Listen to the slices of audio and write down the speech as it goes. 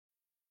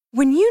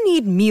When you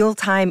need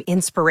mealtime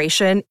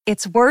inspiration,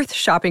 it's worth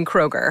shopping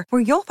Kroger,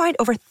 where you'll find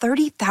over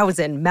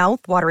 30,000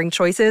 mouth-watering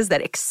choices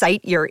that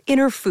excite your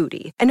inner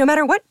foodie. And no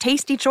matter what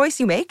tasty choice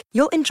you make,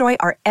 you'll enjoy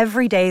our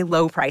everyday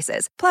low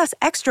prices, plus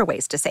extra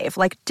ways to save,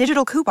 like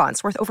digital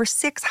coupons worth over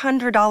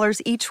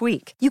 $600 each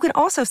week. You can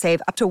also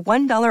save up to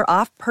 $1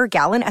 off per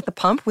gallon at the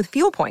pump with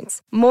fuel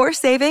points. More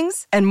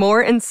savings and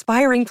more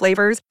inspiring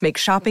flavors make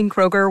shopping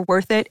Kroger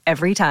worth it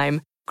every time.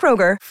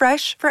 Kroger,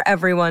 fresh for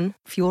everyone.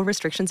 Fuel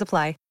restrictions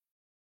apply.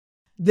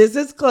 This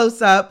is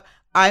Close Up.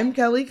 I'm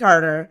Kelly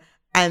Carter,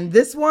 and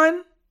this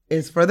one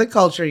is for the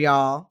culture,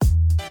 y'all.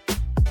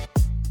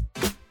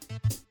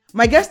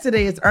 My guest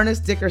today is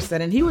Ernest Dickerson,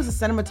 and he was a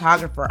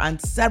cinematographer on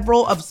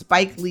several of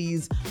Spike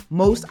Lee's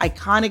most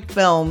iconic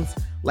films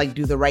like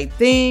Do the Right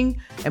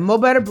Thing and Mo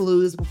Better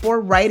Blues before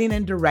writing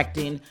and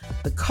directing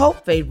the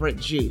cult favorite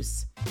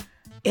Juice.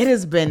 It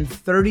has been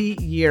 30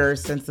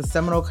 years since the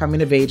seminal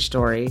coming-of-age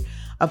story,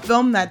 a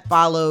film that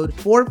followed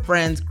four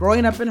friends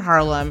growing up in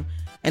Harlem,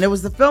 and it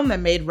was the film that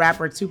made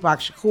rapper Tupac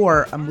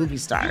Shakur a movie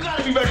star. You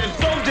gotta be ready to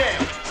throw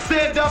down,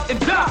 stand up, and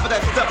die for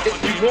that stuff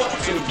if you want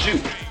to,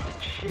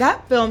 Juice.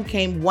 That film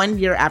came 1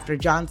 year after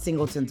John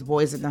Singleton's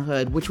Boys in the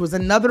Hood, which was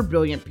another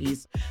brilliant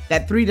piece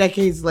that 3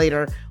 decades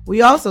later,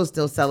 we also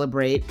still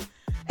celebrate.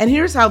 And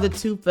here's how the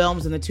two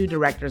films and the two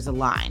directors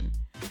align.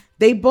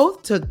 They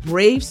both took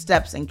brave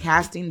steps in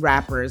casting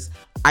rappers,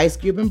 Ice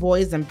Cube and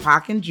Boys and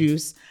Pac and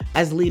Juice,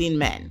 as leading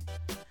men.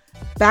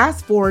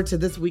 Fast forward to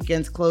this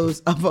weekend's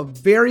close of a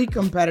very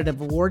competitive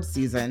award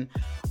season,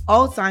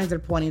 all signs are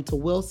pointing to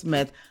Will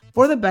Smith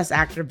for the Best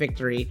Actor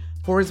victory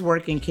for his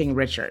work in King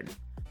Richard.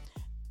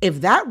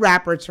 If that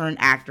rapper turned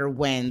actor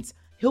wins,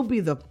 he'll be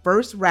the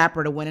first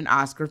rapper to win an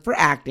Oscar for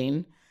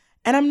acting,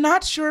 and I'm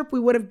not sure if we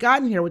would have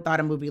gotten here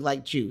without a movie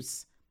like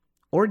Juice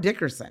or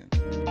Dickerson.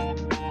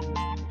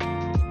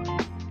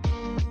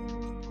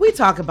 We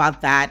talk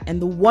about that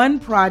and the one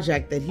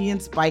project that he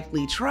and Spike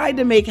Lee tried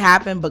to make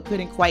happen but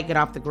couldn't quite get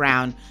off the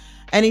ground.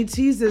 And he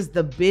teases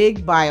the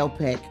big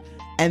biopic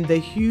and the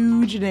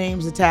huge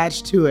names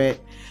attached to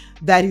it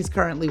that he's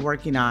currently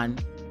working on.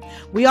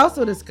 We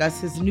also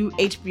discuss his new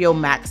HBO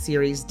Max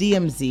series,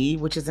 DMZ,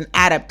 which is an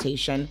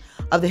adaptation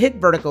of the hit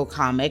Vertigo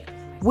comic,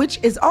 which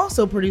is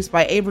also produced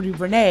by Ava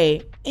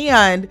DuVernay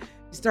and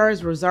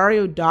stars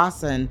Rosario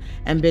Dawson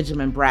and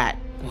Benjamin Bratt.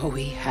 What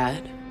we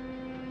had,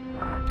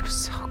 it was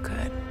so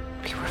good.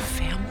 We were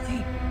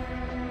family.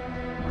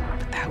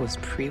 But that was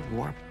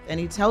pre-war. And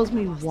he tells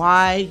me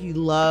why he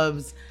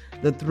loves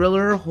the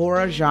thriller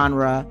horror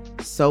genre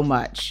so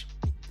much.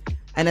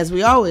 And as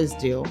we always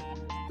do,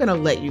 I'm gonna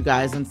let you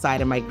guys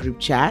inside of my group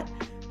chat.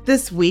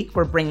 This week,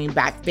 we're bringing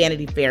back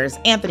Vanity Fair's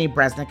Anthony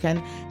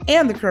Breznican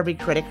and the curvy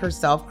critic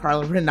herself,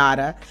 Carla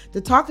Renata, to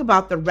talk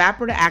about the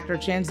rapper-to-actor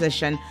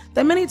transition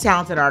that many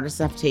talented artists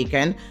have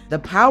taken, the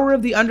power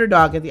of the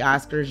underdog at the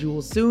Oscars. You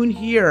will soon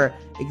hear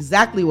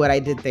exactly what I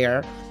did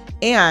there,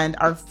 and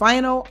our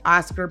final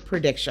Oscar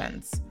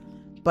predictions.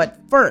 But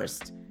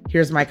first,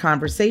 here's my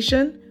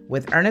conversation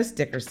with Ernest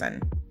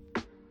Dickerson.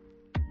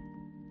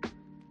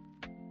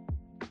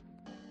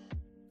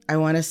 I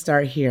want to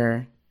start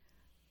here.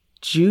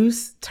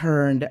 Juice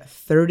turned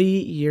 30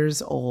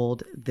 years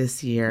old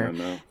this year,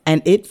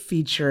 and it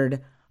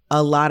featured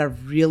a lot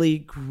of really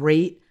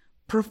great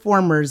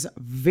performers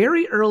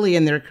very early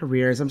in their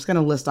careers. I'm just going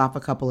to list off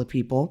a couple of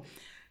people.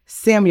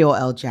 Samuel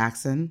L.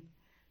 Jackson,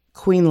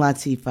 Queen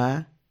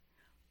Latifah,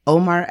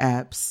 Omar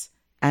Epps,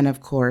 and of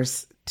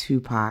course,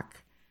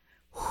 Tupac.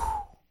 Whew.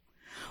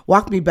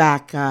 Walk me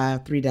back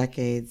 3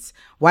 decades.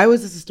 Why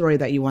was this a story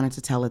that you wanted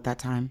to tell at that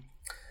time?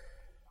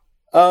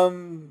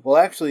 Well,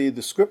 actually,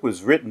 the script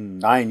was written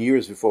 9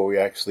 years before we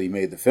actually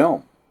made the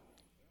film.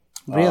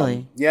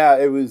 Really? Yeah,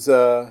 it was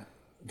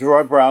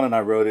Gerard Brown and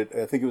I wrote it.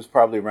 I think it was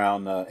probably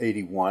around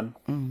 81.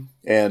 Mm-hmm.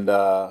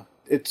 And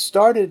it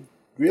started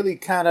really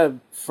kind of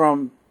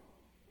from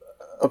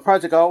a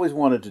project I always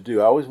wanted to do.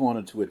 I always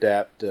wanted to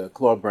adapt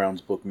Claude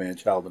Brown's book, Man,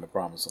 Child in the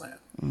Promised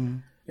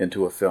Land,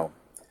 into a film.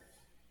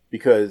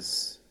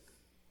 Because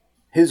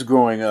his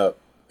growing up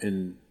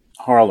in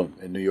Harlem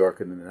in New York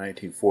in the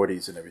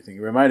 1940s and everything,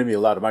 it reminded me a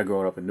lot of my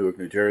growing up in Newark,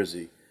 New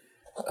Jersey,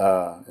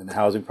 in the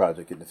housing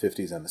project in the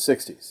 50s and the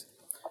 60s.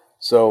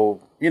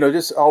 So,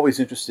 just always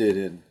interested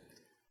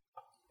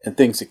in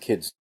things that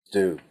kids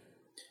do.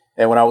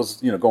 And when I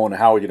was, going to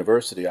Howard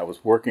University, I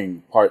was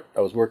working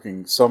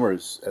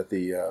summers at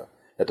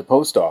the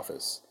post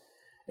office,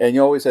 and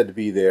you always had to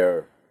be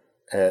there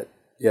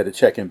you had to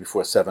check in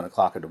before 7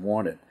 o'clock in the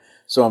morning.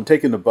 So I'm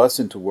taking the bus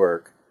into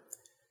work,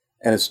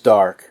 and it's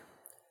dark,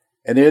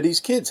 and there are these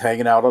kids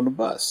hanging out on the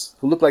bus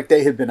who look like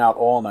they had been out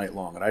all night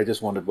long, and I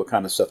just wondered what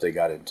kind of stuff they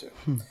got into.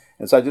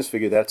 And so I just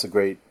figured that's a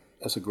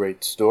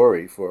great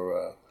story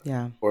for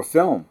a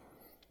film,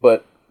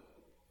 but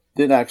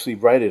didn't actually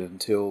write it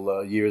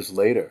until years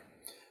later.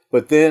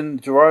 But then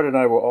Gerard and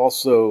I were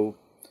also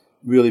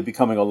really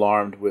becoming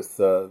alarmed with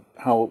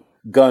how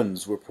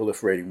guns were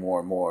proliferating more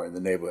and more in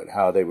the neighborhood,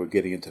 how they were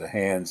getting into the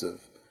hands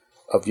of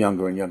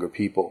younger and younger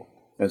people.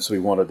 And so we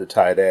wanted to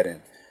tie that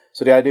in.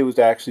 So the idea was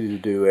actually to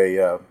do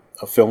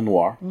a film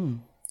noir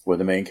where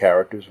the main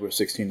characters were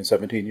 16 and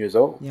 17 years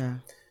old. Yeah.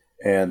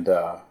 And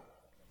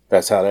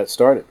that's how that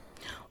started.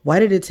 Why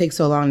did it take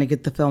so long to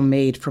get the film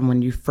made from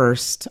when you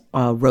first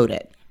wrote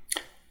it?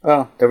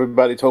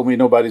 Everybody told me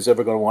nobody's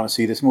ever going to want to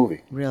see this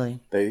movie. Really?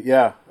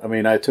 I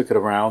mean, I took it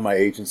around. My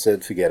agent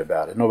said, "Forget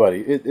about it.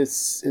 Nobody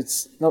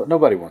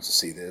wants to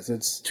see this.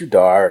 It's too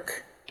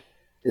dark.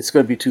 It's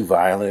going to be too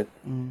violent,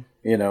 and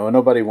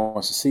nobody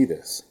wants to see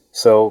this."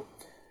 So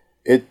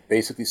it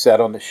basically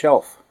sat on the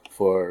shelf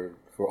for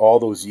all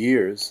those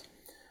years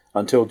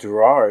until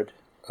Gerard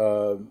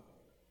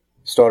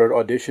started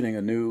auditioning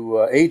a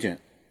new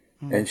agent,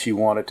 and she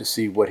wanted to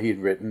see what he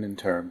had written in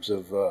terms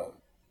of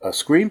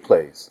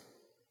screenplays.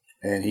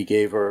 And he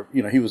gave her,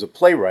 he was a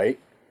playwright,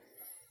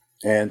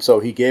 and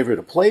so he gave her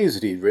the plays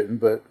that he'd written,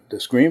 but the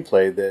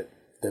screenplay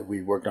that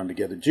we worked on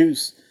together,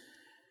 Juice,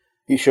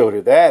 he showed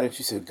her that, and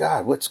she said,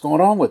 "God, what's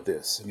going on with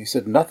this?" And he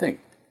said, "Nothing."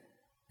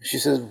 She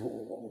said,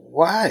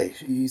 "Why?"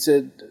 He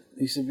said,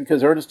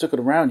 "Because Ernest took it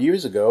around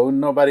years ago,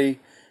 and nobody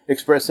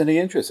expressed any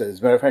interest. As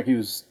a matter of fact, he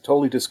was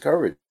totally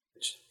discouraged."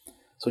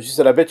 So she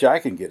said, "I bet you I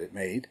can get it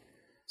made."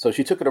 So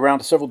she took it around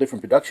to several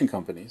different production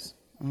companies,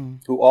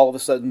 who all of a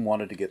sudden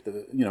wanted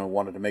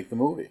to make the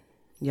movie.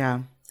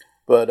 Yeah.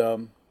 But,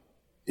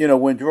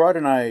 when Gerard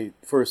and I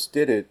first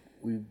did it,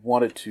 we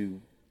wanted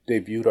to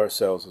debut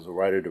ourselves as a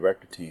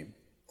writer-director team.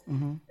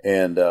 Mm-hmm.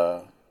 And,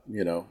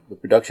 the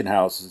production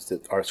houses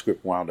that our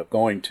script wound up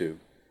going to,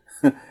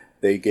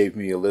 they gave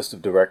me a list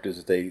of directors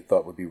that they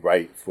thought would be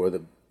right for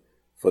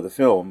the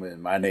film,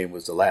 and my name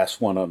was the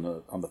last one on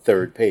the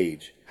third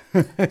page.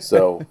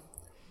 So,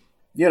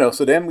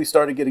 so then we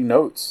started getting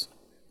notes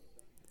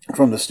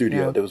from the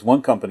studio. Yeah. There was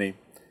one company,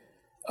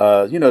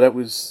 that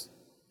was,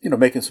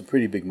 making some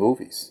pretty big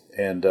movies,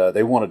 and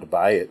they wanted to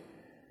buy it,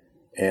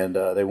 and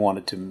they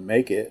wanted to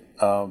make it,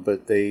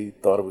 but they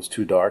thought it was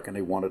too dark, and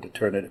they wanted to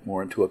turn it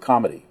more into a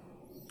comedy.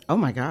 Oh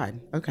my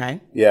God.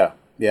 Okay. Yeah.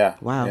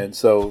 Wow. And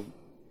so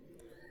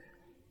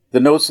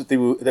the notes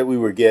that we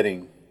were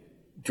getting,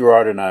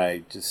 Gerard and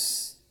I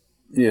just,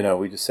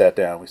 we just sat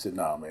down. We said,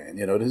 "No, man,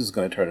 this is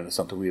going to turn into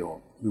something we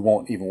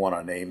won't even want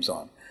our names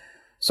on."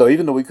 So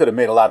even though we could have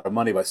made a lot of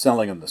money by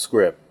selling him the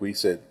script, we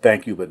said,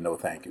 "Thank you, but no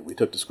thank you." We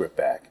took the script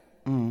back.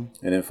 And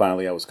then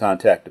finally I was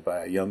contacted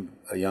by a young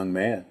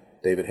man,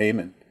 David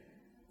Heyman,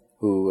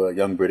 a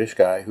young British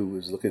guy who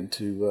was looking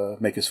to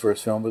make his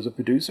first film as a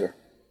producer.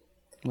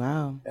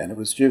 Wow. And it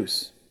was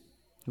Juice.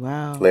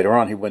 Wow. Later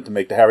on, he went to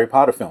make the Harry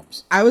Potter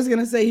films. I was going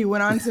to say he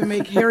went on to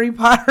make Harry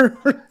Potter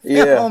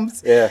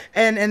films. Yeah.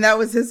 And that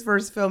was his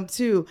first film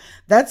too.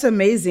 That's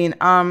amazing.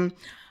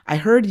 I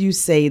heard you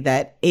say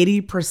that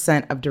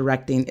 80% of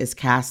directing is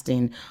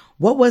casting.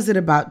 What was it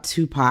about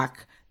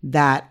Tupac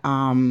that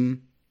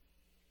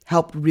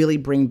helped really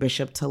bring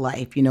Bishop to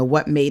life?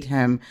 What made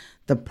him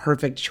the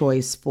perfect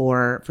choice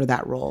for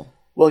that role?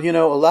 Well,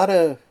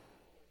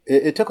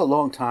 it took a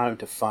long time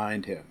to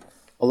find him.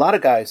 A lot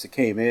of guys that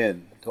came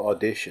in to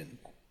audition,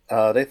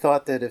 they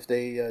thought that if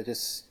they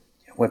just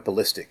went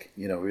ballistic,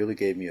 really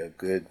gave me a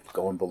good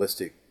going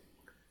ballistic,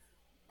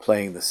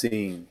 playing the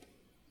scene,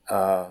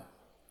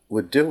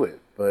 would do it.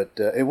 But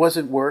it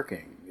wasn't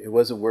working. We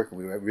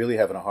were really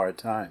having a hard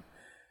time.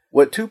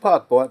 What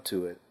Tupac brought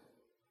to it,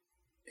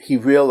 he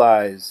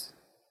realized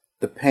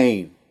the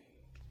pain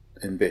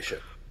in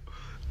Bishop.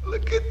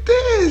 Look at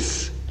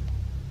this.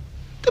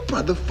 The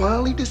brother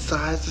finally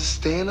decides to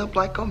stand up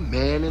like a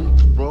man and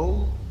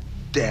throw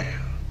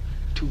down.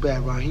 Too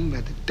bad Raheem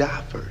had to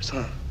die first,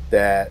 huh?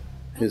 That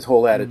his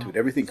whole attitude,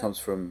 everything comes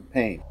from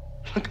pain.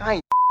 Look, I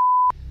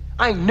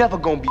ain't never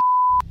gonna be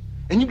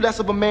and you less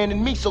of a man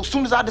than me, so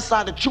soon as I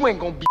decide that you ain't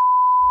gonna be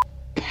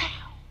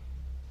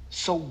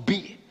so be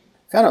it.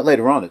 Found out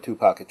later on that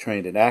Tupac had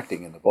trained in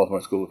acting in the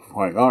Baltimore School of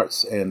Performing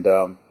Arts, and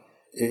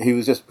he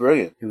was just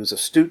brilliant. He was a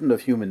student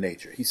of human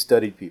nature. He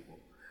studied people,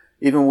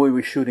 even when we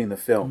were shooting the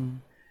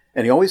film.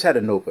 And he always had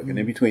a notebook, and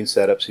in between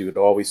setups, he would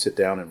always sit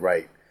down and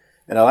write.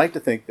 And I like to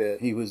think that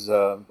he was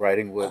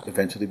writing what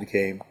eventually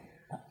became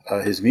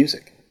his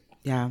music.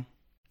 Yeah.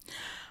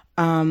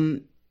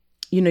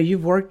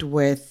 You've worked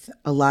with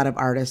a lot of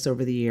artists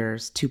over the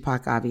years,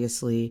 Tupac,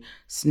 obviously,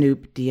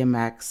 Snoop,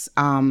 DMX.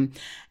 And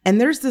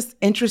there's this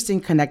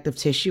interesting connective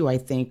tissue, I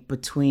think,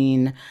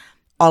 between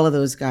all of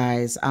those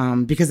guys,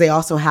 because they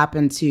also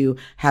happen to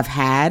have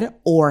had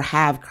or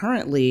have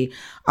currently,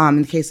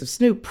 in the case of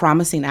Snoop,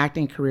 promising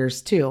acting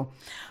careers too.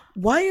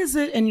 Why is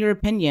it, in your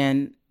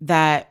opinion,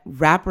 that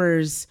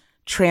rappers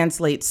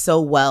translate so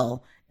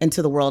well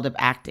into the world of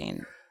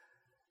acting?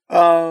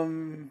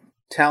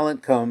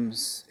 Talent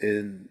comes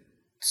in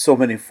so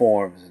many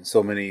forms and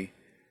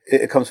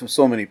it comes from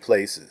so many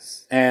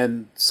places.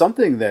 And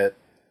something that,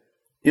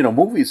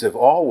 movies have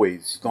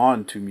always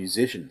gone to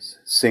musicians,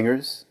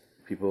 singers,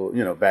 people,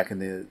 back in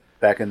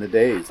the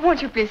days.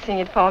 Won't you please sing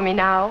it for me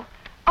now?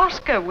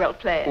 Oscar will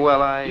play it.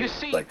 Well, you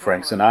see, like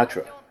Frank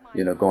Sinatra,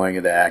 going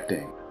into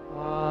acting.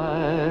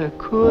 I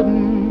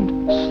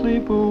couldn't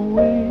sleep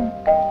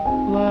awake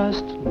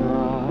last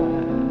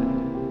night.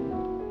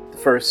 The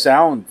first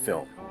sound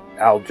film,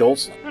 Al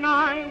Jolson. When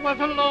I was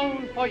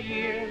alone for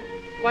years,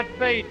 what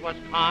fate was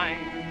kind.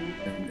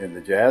 And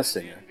the jazz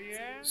singer.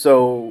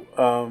 So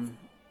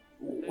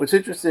what's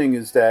interesting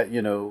is that,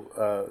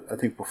 I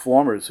think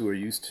performers who are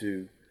used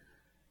to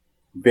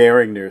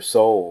bearing their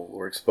soul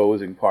or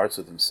exposing parts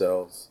of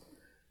themselves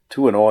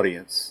to an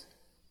audience,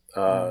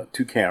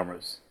 to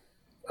cameras,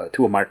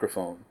 to a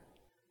microphone,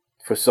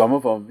 for some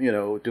of them,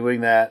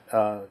 doing that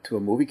to a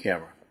movie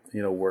camera,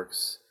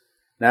 works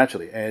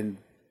naturally. And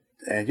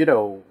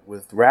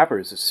with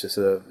rappers, it's just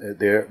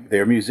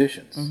they're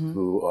musicians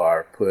who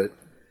are put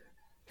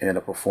in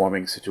a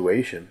performing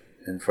situation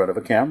in front of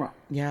a camera.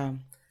 Yeah.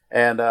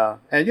 And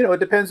it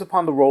depends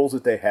upon the roles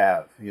that they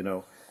have.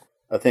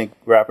 I think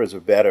rappers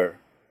are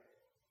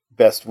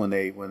best when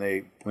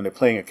they're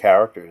playing a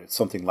character. It's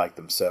something like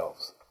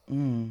themselves.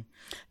 It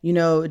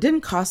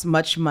didn't cost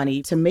much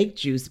money to make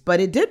Juice, but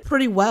it did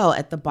pretty well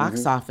at the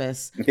box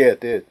office. Yeah,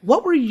 it did.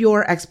 What were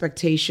your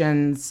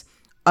expectations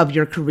of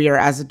your career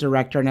as a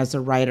director and as a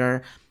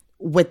writer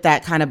with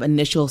that kind of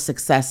initial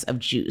success of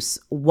Juice?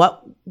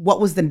 What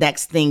was the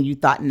next thing you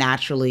thought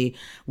naturally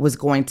was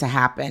going to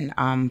happen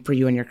for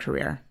you in your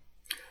career?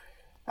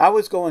 I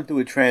was going through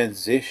a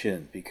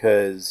transition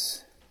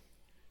because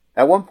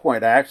at one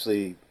point I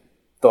actually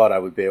thought I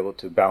would be able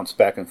to bounce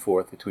back and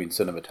forth between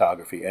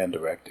cinematography and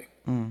directing.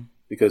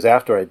 Because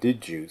after I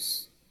did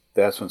Juice,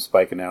 that's when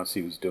Spike announced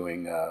he was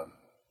doing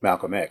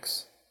Malcolm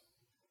X.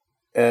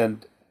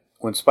 And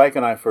when Spike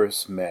and I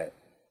first met,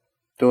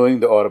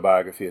 doing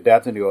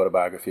adapting the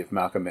autobiography of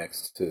Malcolm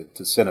X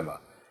to cinema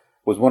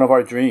was one of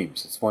our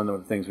dreams. It's one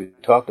of the things we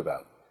talked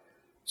about.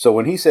 So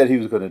when he said he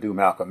was going to do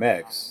Malcolm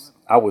X,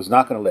 I was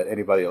not going to let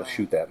anybody else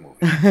shoot that movie.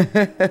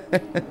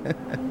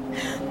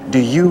 Do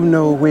you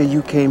know where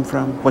you came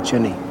from? What's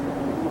your name?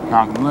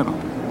 Malcolm Little.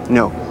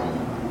 No.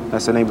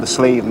 That's the name of the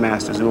slave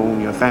masters who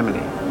own your family.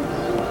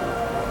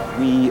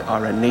 We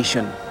are a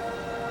nation,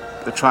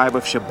 the tribe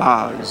of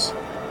Shabazz,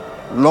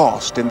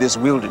 lost in this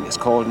wilderness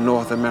called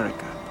North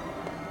America.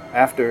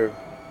 After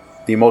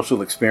the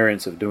emotional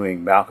experience of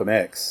doing Malcolm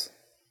X,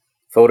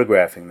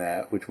 photographing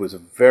that, which was a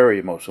very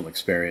emotional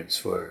experience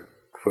for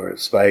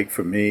Spike,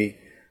 for me,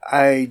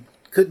 I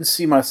couldn't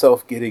see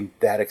myself getting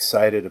that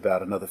excited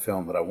about another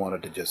film that I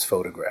wanted to just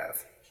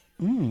photograph.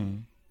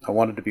 I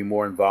wanted to be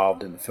more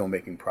involved in the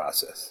filmmaking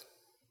process.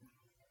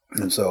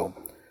 And so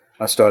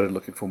I started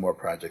looking for more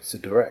projects to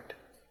direct.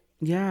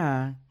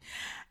 Yeah.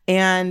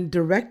 And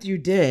direct you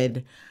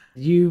did.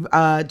 You've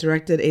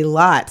directed a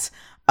lot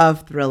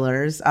of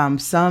thrillers,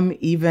 some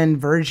even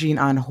verging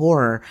on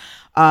horror,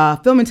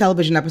 film and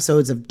television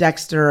episodes of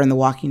Dexter and The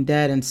Walking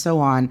Dead and so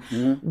on.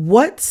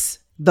 What's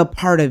the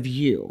part of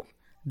you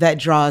that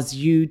draws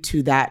you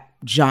to that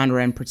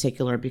genre in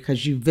particular?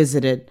 Because you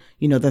visited,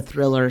 the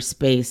thriller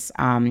space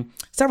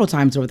several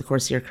times over the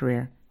course of your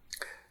career.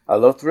 I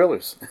love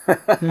thrillers.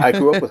 I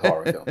grew up with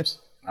horror films.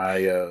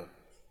 The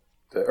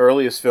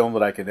earliest film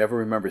that I can ever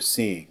remember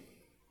seeing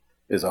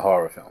is a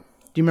horror film.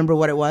 Do you remember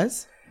what it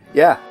was?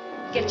 Yeah.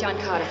 Get John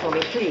Carter for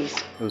me, please.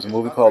 It was a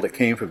movie called It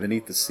Came From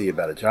Beneath the Sea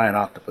about a giant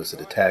octopus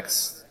that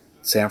attacks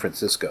San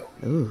Francisco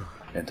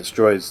and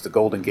destroys the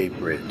Golden Gate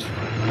Bridge.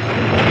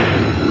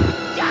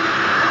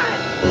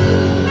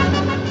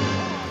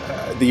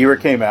 The year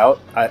it came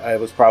out, I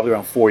was probably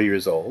around 4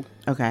 years old.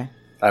 Okay.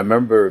 I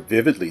remember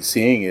vividly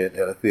seeing it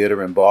at a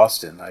theater in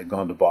Boston. I'd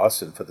gone to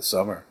Boston for the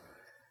summer,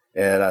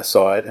 and I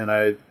saw it, and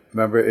I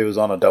remember it was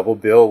on a double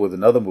bill with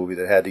another movie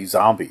that had these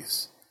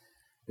zombies,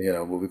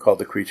 a movie called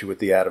The Creature with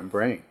the Atom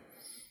Brain.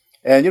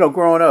 And,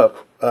 growing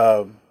up,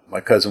 my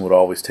cousin would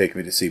always take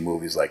me to see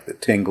movies like The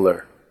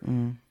Tingler,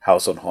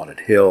 House on Haunted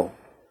Hill,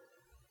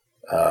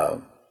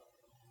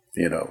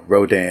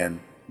 Rodan,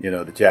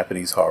 the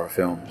Japanese horror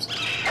films.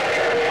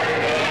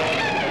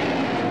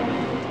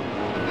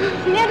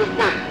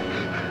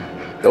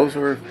 Those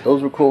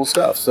were cool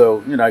stuff.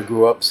 So, I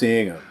grew up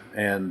seeing them,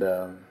 and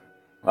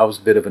I was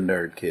a bit of a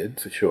nerd kid,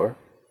 for sure.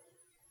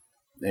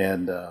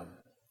 And, a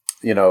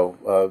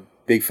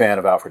big fan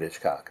of Alfred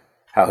Hitchcock,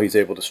 how he's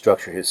able to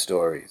structure his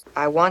stories.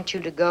 I want you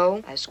to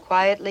go as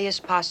quietly as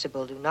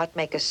possible. Do not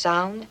make a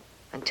sound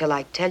until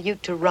I tell you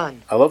to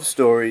run. I love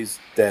stories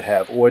that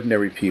have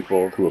ordinary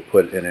people who are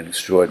put in an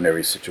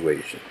extraordinary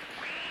situation,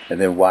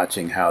 and then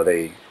watching how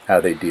they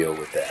deal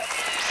with that.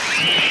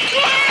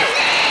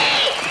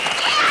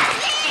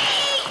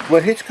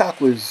 What Hitchcock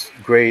was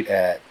great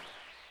at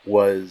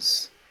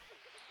was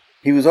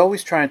he was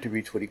always trying to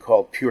reach what he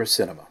called pure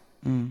cinema.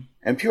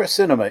 And pure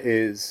cinema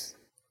is,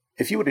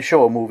 if you were to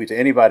show a movie to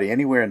anybody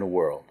anywhere in the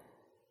world,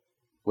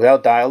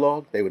 without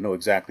dialogue, they would know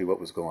exactly what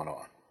was going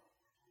on.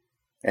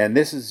 And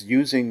this is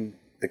using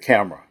the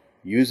camera,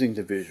 using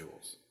the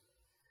visuals.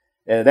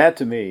 And that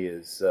to me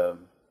is,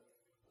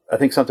 I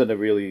think, something that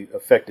really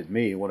affected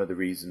me. One of the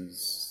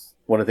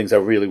things I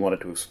really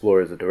wanted to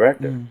explore as a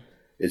director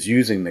is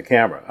using the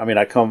camera. I mean,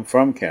 I come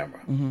from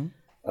camera.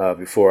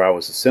 Before I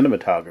was a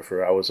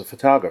cinematographer, I was a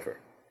photographer.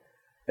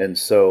 And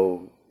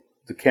so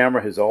the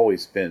camera has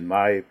always been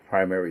my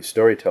primary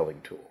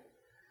storytelling tool.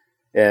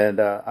 And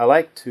I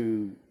like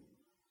to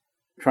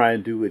try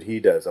and do what he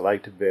does. I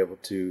like to be able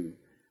to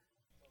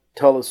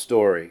tell a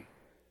story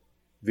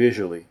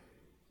visually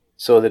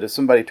so that if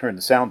somebody turned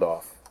the sound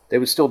off, they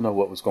would still know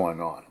what was going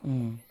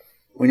on.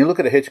 When you look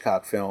at a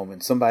Hitchcock film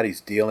and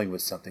somebody's dealing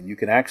with something, you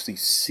can actually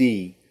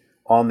see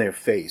on their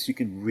face, you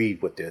can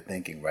read what they're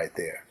thinking right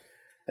there.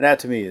 And that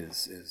to me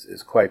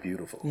is quite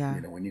beautiful. Yeah.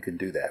 You know, when you can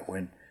do that,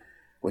 when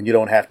you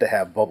don't have to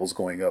have bubbles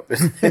going up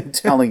and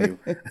telling you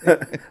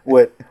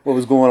what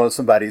was going on in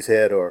somebody's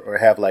head, or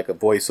have like a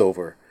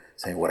voiceover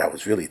saying what I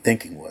was really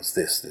thinking was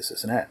this,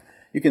 and that.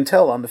 You can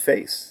tell on the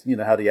face, you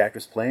know, how the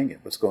actor's playing it,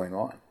 what's going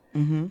on.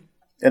 Mm-hmm.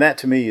 And that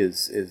to me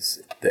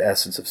is the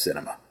essence of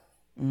cinema.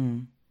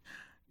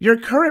 Your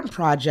current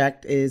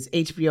project is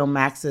HBO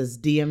Max's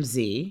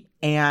DMZ.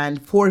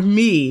 And for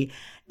me,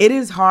 it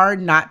is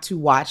hard not to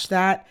watch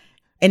that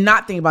and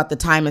not think about the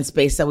time and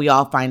space that we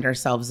all find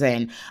ourselves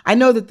in. I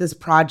know that this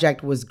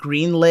project was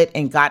greenlit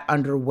and got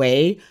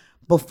underway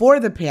before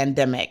the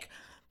pandemic,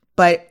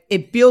 but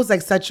it feels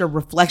like such a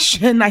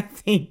reflection, I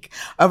think,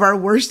 of our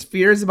worst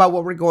fears about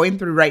what we're going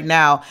through right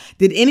now.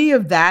 Did any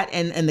of that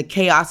and the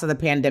chaos of the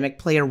pandemic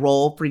play a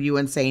role for you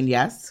in saying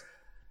yes?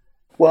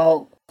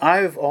 Well,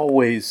 I've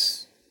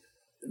always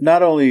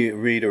not only a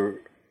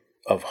reader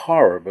of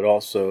horror, but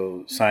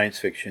also science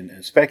fiction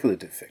and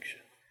speculative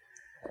fiction.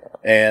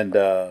 And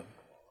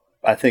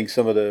I think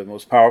some of the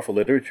most powerful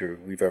literature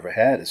we've ever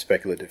had is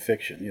speculative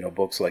fiction. You know,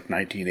 books like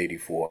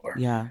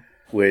 1984,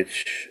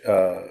 which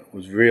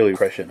was really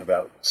prescient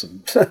about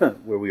some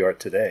where we are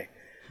today.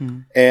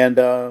 And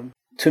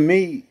to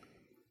me,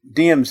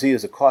 DMZ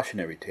is a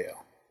cautionary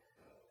tale,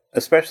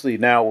 especially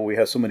now when we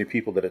have so many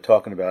people that are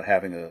talking about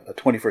having a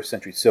 21st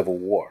century civil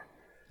war.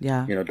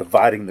 Yeah. You know,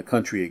 dividing the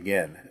country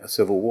again, a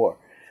civil war.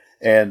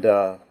 And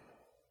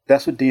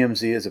that's what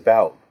DMZ is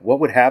about. What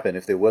would happen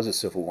if there was a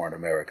civil war in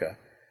America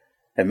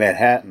and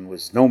Manhattan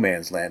was no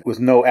man's land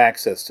with no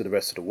access to the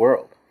rest of the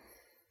world?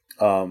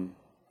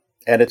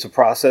 And it's a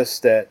process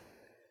that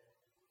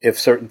if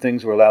certain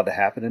things were allowed to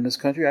happen in this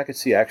country, I could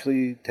see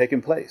actually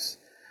taking place.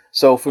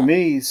 So for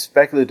me,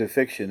 speculative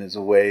fiction is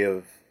a way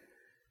of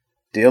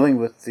dealing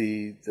with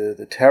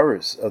the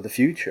terrors of the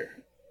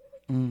future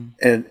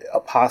and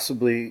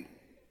possibly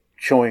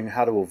showing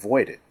how to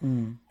avoid it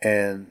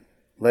and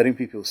letting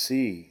people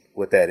see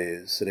what that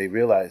is so they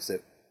realize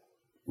that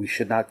we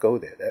should not go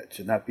there. That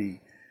should not be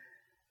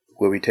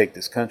where we take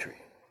this country.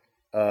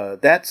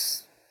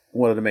 That's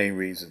one of the main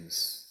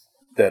reasons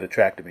that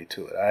attracted me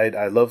to it.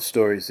 I love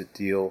stories that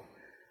deal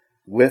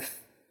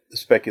with the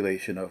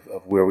speculation of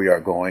where we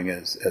are going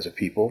as a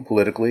people,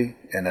 politically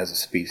and as a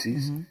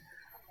species,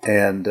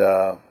 and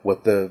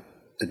what the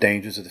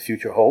dangers of the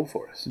future hold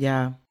for us.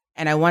 Yeah.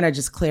 And I want to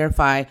just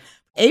clarify,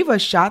 Ava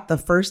shot the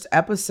first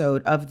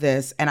episode of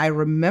this, and I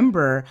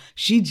remember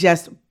she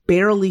just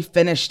barely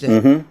finished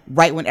it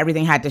right when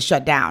everything had to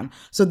shut down.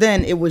 So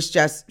then it was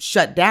just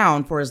shut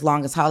down for as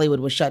long as Hollywood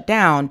was shut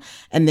down.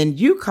 And then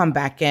you come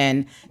back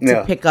in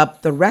to pick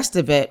up the rest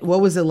of it. What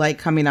was it like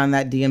coming on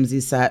that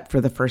DMZ set for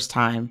the first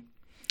time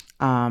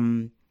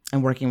and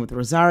working with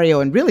Rosario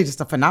and really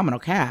just a phenomenal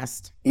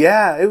cast?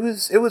 Yeah, it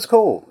was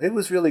cool. It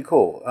was really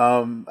cool.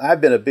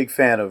 I've been a big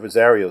fan of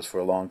Rosario's for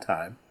a long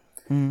time.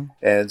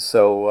 And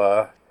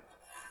so,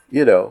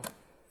 you know,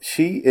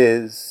 she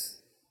is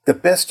the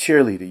best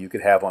cheerleader you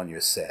could have on your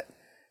set.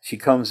 She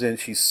comes in,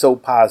 she's so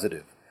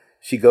positive.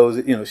 She goes,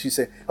 you know, she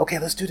said, okay,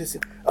 let's do this.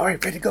 All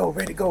right, ready to go,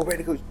 ready to go,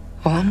 ready to go.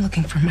 Well, I'm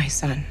looking for my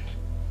son.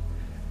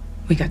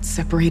 We got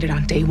separated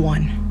on day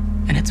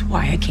one, and it's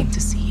why I came to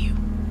see you.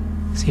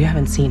 So you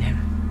haven't seen him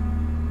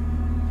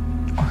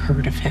or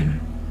heard of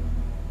him,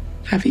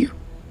 have you?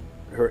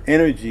 Her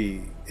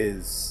energy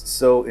is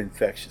so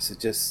infectious. It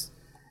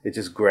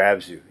just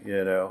grabs you,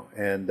 you know,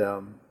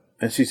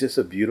 and she's just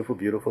a beautiful,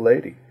 beautiful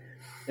lady.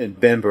 And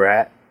Ben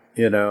Baratt,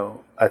 you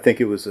know, I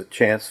think it was a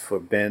chance for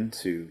Ben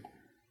to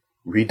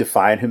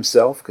redefine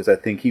himself, because I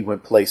think he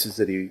went places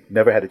that he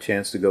never had a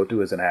chance to go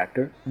to as an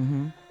actor,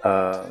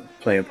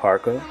 playing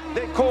Parko.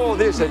 They call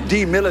this a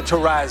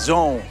demilitarized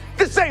zone.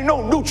 This ain't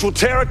no neutral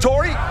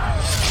territory.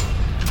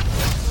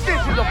 This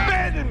is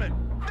abandonment.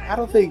 I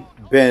don't think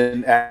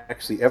Ben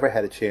actually ever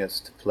had a chance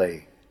to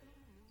play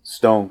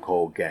stone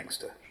cold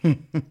gangster.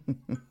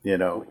 You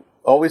know,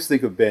 always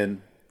think of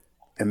Ben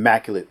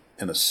immaculate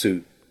in a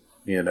suit,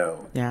 you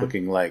know,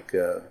 looking like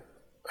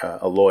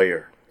a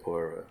lawyer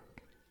or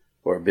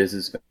a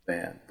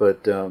businessman.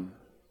 But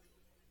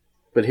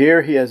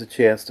here he has a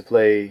chance to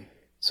play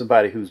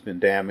somebody who's been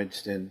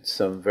damaged in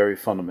some very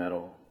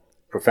fundamental,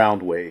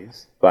 profound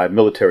ways by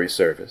military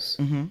service.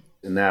 And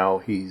now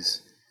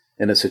he's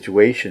in a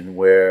situation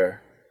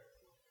where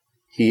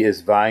he is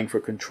vying for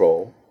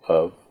control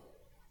of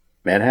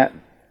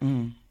Manhattan.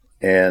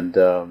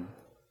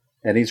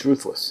 And he's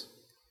ruthless.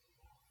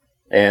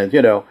 And,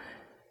 you know,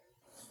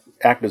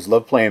 actors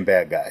love playing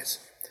bad guys,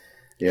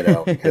 you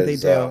know, because they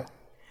do.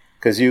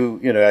 Because you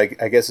know,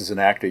 I guess as an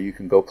actor, you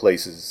can go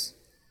places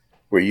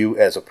where you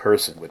as a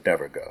person would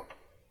never go.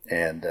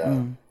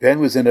 And Ben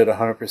was in it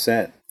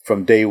 100%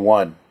 from day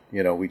one.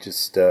 You know, we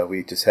just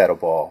had a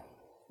ball.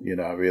 You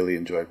know, I really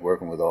enjoyed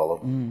working with all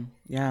of them.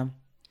 Yeah.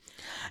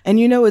 And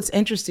you know, it's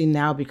interesting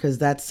now because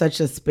that's such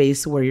a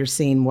space where you're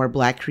seeing more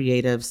Black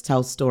creatives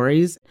tell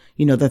stories,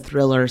 you know, the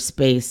thriller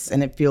space.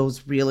 And it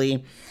feels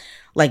really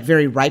like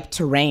very ripe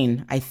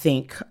terrain, I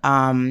think,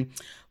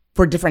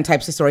 for different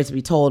types of stories to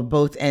be told,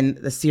 both in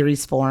the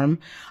series form.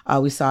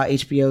 We saw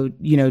HBO,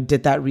 you know,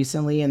 did that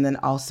recently. And then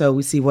also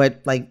we see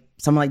what like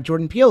someone like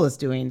Jordan Peele is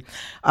doing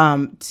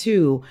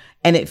too.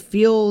 And it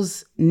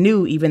feels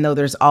new, even though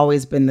there's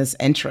always been this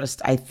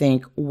interest, I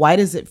think. Why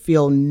does it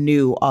feel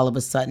new all of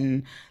a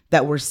sudden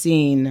that we're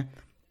seeing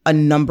a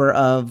number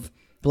of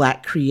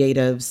Black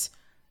creatives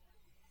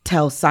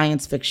tell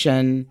science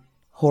fiction,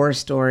 horror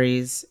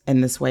stories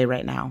in this way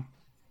right now?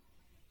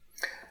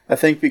 I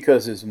think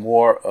because there's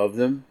more of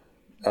them.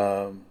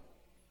 I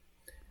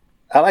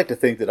like to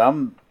think that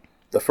I'm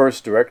the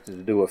first director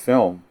to do a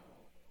film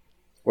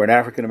where an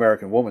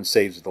African-American woman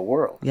saves the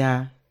world.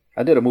 Yeah.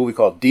 I did a movie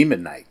called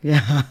Demon Knight.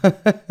 Yeah.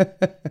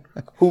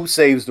 Who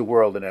saves the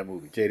world in that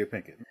movie? Jada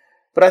Pinkett.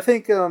 But I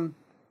think,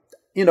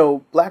 you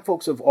know, Black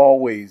folks have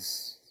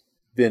always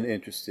been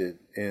interested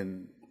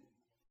in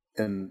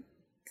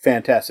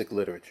fantastic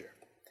literature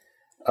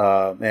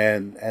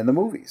and the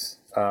movies.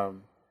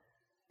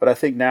 But I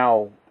think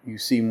now you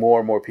see more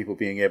and more people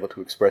being able to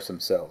express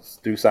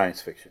themselves through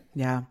science fiction.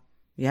 Yeah,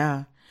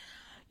 yeah.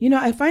 You know,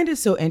 I find it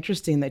so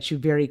interesting that you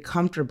very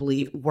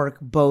comfortably work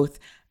both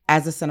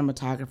as a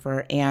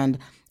cinematographer and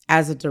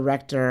as a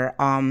director.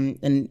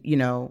 And, you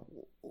know,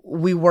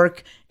 we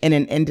work in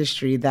an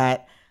industry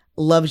that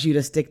loves you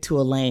to stick to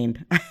a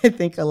lane, I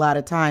think a lot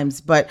of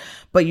times, but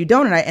you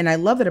don't. And I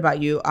love that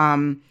about you.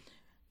 And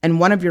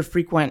one of your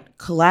frequent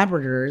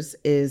collaborators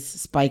is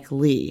Spike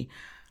Lee.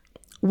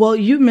 Well,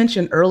 you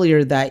mentioned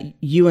earlier that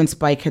you and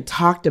Spike had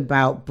talked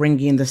about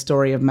bringing the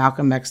story of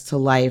Malcolm X to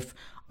life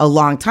a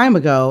long time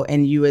ago.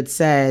 And you had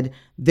said,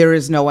 there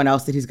is no one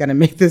else that he's going to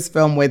make this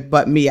film with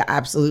but me. I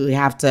absolutely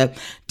have to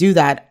do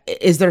that.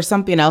 Is there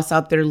something else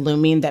out there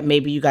looming that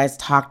maybe you guys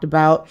talked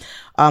about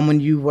when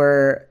you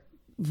were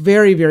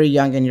very, very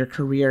young in your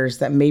careers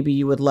that maybe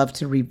you would love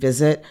to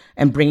revisit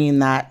and bringing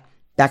that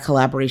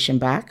collaboration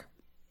back?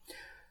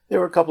 There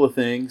were a couple of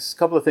things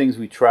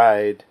we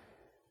tried.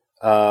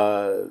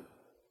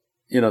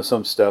 You know,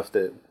 some stuff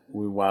that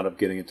we wound up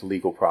getting into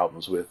legal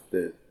problems with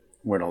that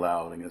weren't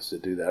allowing us to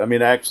do that. I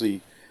mean, I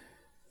actually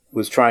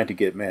was trying to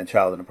get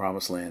Man-Child in the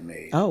Promised Land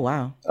made. Oh,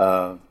 wow.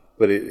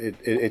 But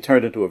it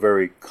turned into a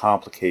very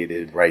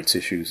complicated rights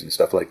issues and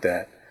stuff like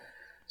that.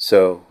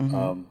 So,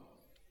 and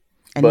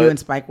you and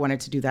Spike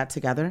wanted to do that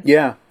together?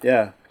 Yeah.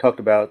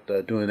 Talked about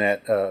doing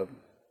that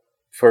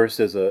first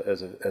as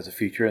a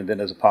feature and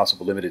then as a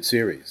possible limited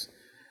series,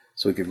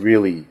 so we could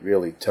really,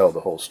 really tell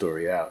the whole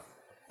story out.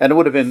 And it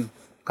would have been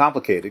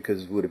complicated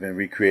because it would have been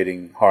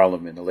recreating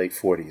Harlem in the late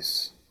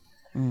 40s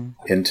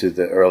into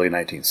the early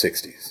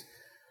 1960s.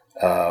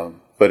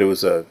 But it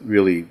was a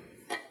really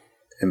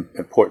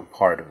important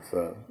part of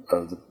the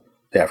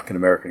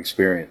African-American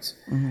experience.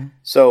 Mm-hmm.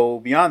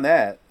 So beyond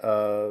that,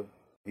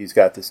 he's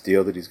got this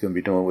deal that he's going to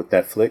be doing with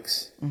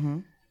Netflix. Mm-hmm.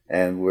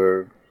 And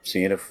we're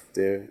seeing if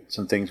there are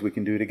some things we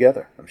can do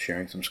together. I'm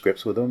sharing some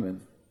scripts with him,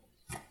 and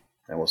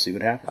we'll see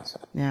what happens.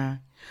 Yeah.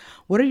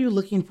 What are you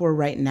looking for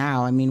right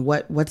now? I mean,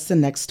 what's the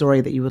next story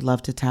that you would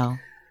love to tell?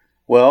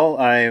 Well,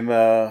 I'm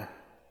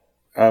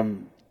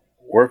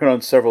working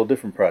on several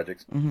different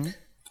projects. Mm-hmm.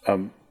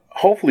 I'm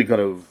hopefully going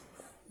to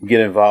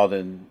get involved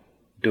in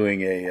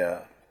doing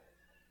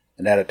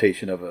an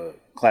adaptation of a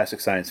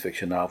classic science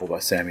fiction novel by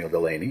Samuel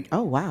Delany.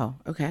 Oh, wow.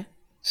 Okay.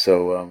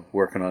 So I'm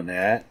working on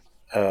that.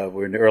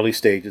 We're in the early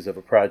stages of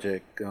a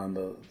project on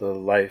the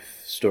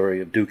life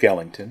story of Duke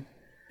Ellington.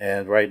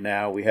 And right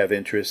now we have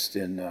interest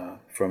in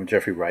from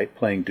Jeffrey Wright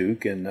playing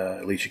Duke and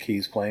Alicia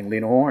Keys playing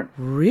Lena Horne.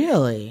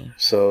 Really?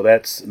 So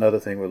that's another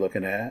thing we're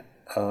looking at.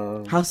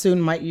 How soon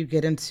might you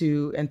get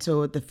into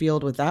the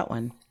field with that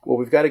one? Well,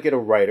 we've got to get a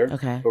writer.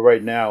 Okay. But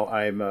right now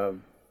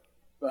I'm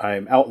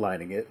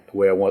outlining it the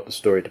way I want the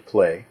story to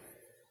play,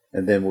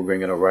 and then we'll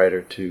bring in a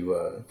writer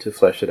to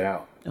flesh it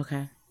out.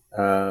 Okay.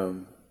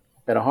 And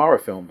a horror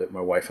film that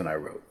my wife and I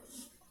wrote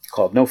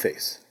called No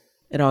Face.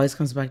 It always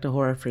comes back to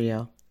horror for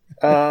you.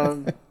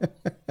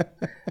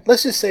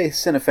 Let's just say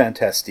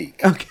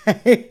cinefantastique.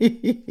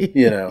 Okay.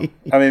 You know,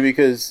 I mean,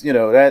 because, you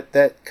know,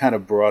 that kind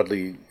of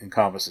broadly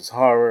encompasses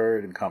horror,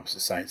 it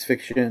encompasses science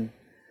fiction,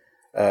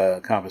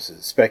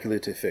 encompasses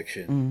speculative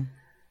fiction.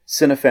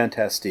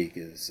 Cinefantastique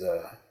is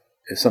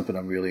something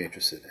I'm really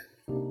interested in.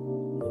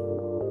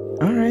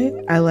 All right.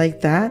 I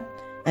like that.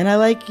 And I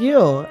like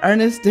you.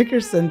 Ernest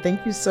Dickerson,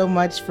 thank you so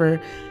much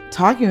for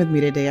talking with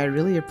me today. I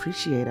really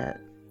appreciate it.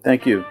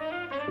 Thank you.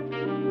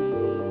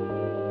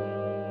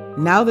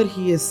 Now that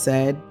he has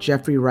said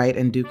Jeffrey Wright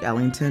and Duke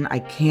Ellington, I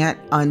can't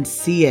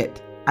unsee it.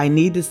 I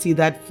need to see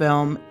that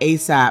film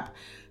ASAP.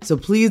 So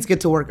please get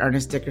to work,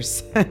 Ernest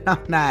Dickerson,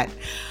 on that.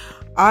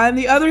 On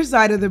the other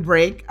side of the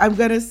break, I'm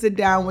going to sit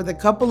down with a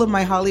couple of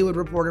my Hollywood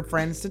Reporter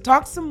friends to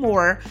talk some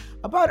more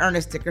about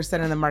Ernest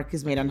Dickerson and the mark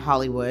he's made on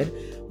Hollywood.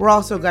 We're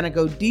also going to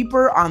go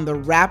deeper on the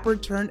rapper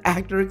turned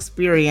actor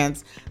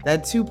experience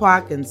that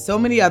Tupac and so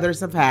many others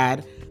have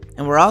had.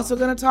 And we're also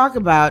going to talk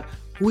about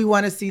who we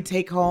want to see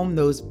take home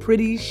those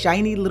pretty,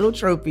 shiny little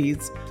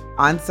trophies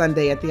on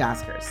Sunday at the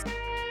Oscars.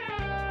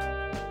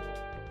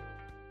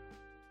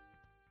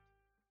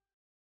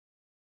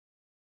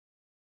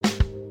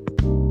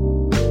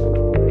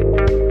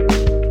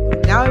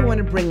 Now I want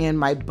to bring in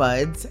my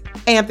buds,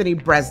 Anthony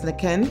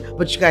Breznican,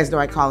 but you guys know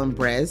I call him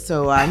Brez.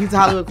 So he's a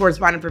Hollywood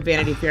correspondent for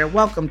Vanity Fair.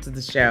 Welcome to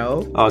the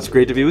show. Oh, it's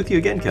great to be with you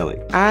again, Kelly.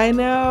 I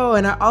know.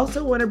 And I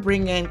also want to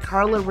bring in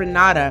Carla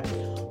Renata,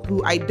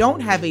 who I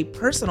don't have a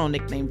personal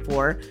nickname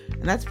for,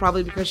 and that's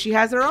probably because she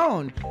has her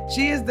own.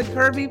 She is the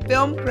Curvy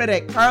Film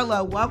Critic.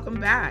 Carla,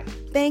 welcome back.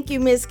 Thank you,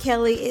 Miss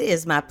Kelly. It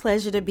is my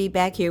pleasure to be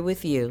back here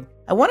with you.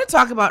 I want to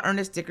talk about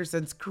Ernest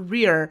Dickerson's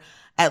career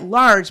at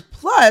large,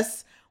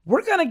 plus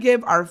we're going to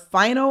give our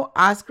final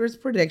Oscars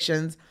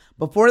predictions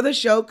before the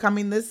show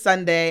coming this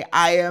Sunday.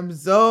 I am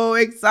so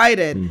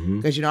excited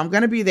because, I'm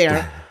going to be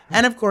there.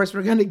 And, of course,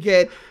 we're going to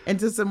get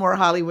into some more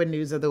Hollywood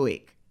news of the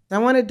week. I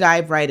want to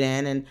dive right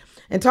in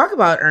and talk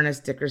about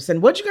Ernest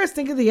Dickerson. What'd you guys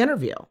think of the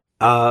interview?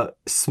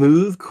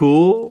 Smooth,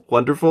 cool,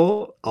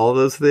 wonderful, all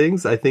those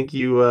things. I think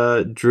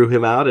you drew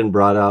him out and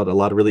brought out a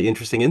lot of really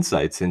interesting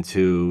insights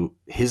into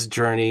his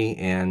journey.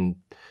 And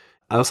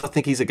I also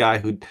think he's a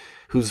guy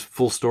whose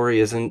full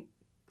story isn't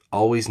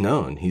always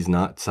known. He's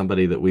not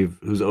somebody that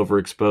who's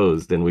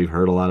overexposed and we've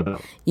heard a lot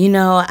about.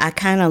 I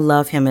kind of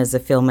love him as a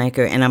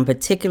filmmaker, and I'm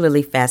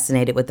particularly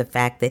fascinated with the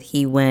fact that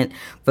he went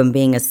from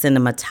being a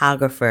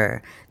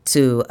cinematographer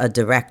to a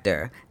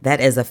director. That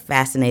is a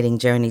fascinating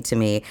journey to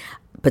me,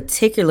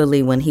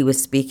 particularly when he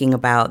was speaking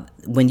about,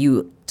 when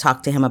you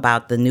talked to him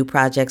about the new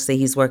projects that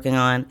he's working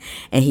on,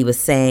 and he was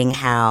saying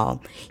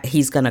how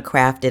he's going to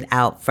craft it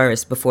out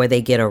first before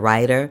they get a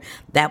writer.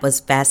 That was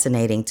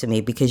fascinating to me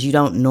because you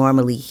don't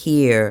normally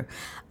hear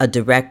a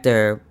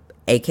director,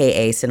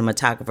 aka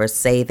cinematographer,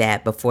 say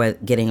that before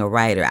getting a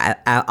writer.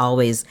 I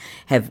always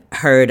have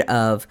heard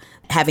of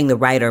having the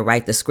writer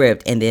write the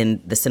script and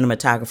then the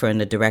cinematographer and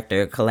the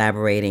director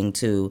collaborating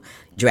to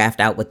draft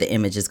out what the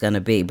image is going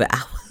to be. But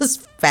I was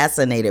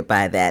fascinated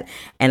by that,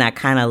 and I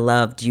kind of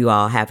loved you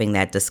all having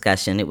that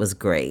discussion. It was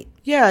great.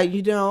 Yeah,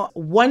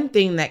 one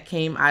thing that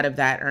came out of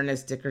that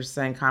Ernest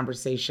Dickerson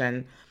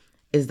conversation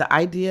is the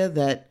idea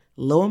that,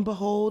 lo and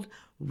behold,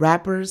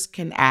 rappers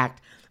can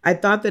act. I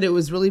thought that it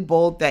was really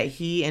bold that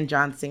he and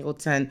John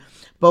Singleton,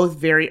 both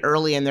very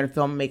early in their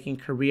filmmaking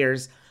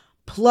careers,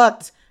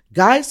 plucked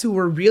guys who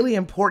were really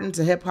important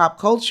to hip hop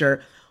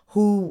culture,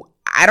 who,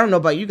 I don't know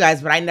about you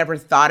guys, but I never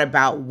thought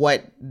about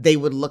what they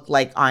would look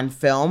like on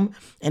film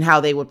and how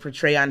they would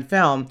portray on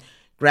film.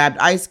 Grabbed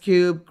Ice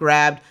Cube,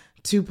 grabbed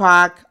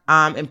Tupac,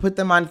 and put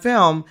them on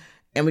film.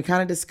 And we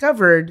kind of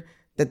discovered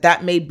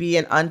that may be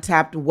an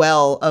untapped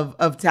well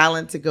of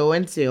talent to go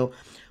into.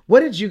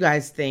 What did you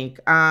guys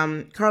think?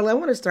 Carla, I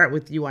want to start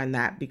with you on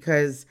that,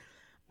 because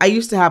I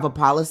used to have a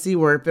policy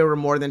where if there were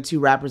more than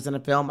 2 rappers in a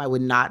film, I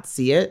would not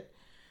see it,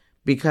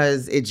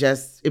 because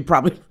it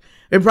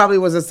probably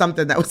wasn't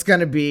something that was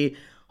going to be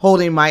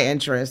holding my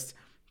interest.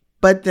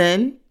 But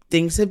then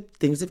things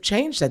have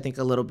changed, I think,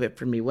 a little bit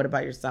for me. What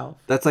about yourself?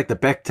 That's like the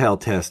Bechdel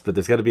test, but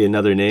there's got to be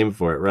another name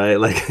for it, right?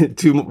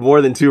 Like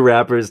more than 2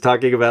 rappers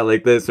talking about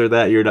like this or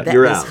that. You're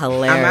out.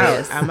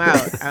 Hilarious. I'm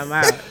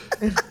out.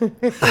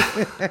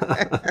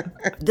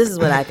 This is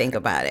what I think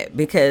about it,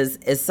 because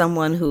as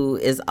someone who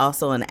is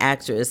also an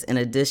actress, in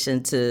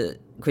addition to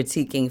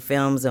critiquing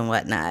films and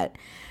whatnot,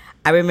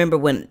 I remember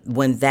when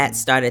that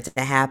started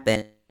to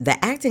happen, the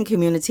acting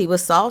community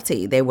was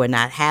salty. They were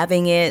not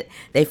having it.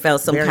 They felt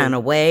some kind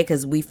of way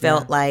because we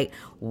felt like,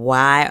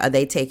 why are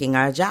they taking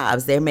our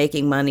jobs? They're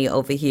making money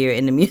over here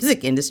in the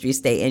music industry.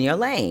 Stay in your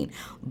lane.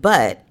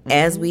 But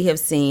as we have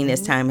seen,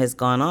 as time has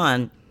gone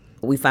on,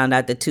 we found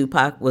out that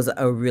Tupac was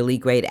a really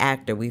great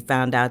actor. We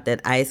found out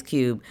that Ice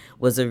Cube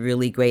was a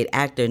really great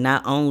actor,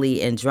 not only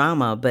in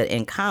drama, but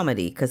in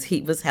comedy, because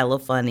he was hella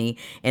funny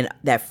in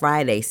that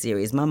Friday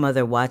series. My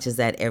mother watches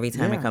that every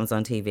time it comes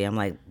on TV. I'm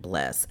like,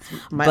 bless.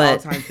 My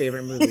all-time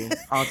favorite movie.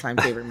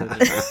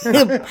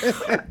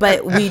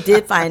 But we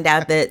did find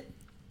out that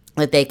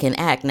they can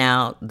act.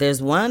 Now,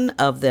 there's one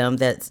of them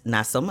that's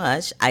not so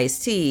much,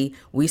 Ice-T.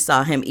 We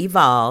saw him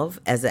evolve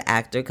as an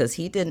actor because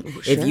he didn't.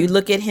 Sure. If you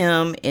look at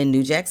him in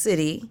New Jack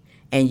City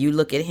and you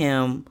look at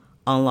him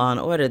on Law and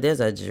Order, there's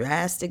a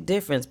drastic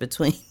difference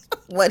between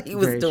what he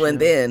was doing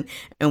then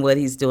and what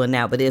he's doing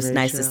now. But it's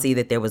nice to see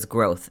that there was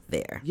growth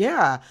there.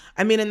 Yeah.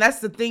 I mean, and that's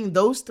the thing.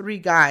 Those 3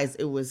 guys,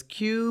 it was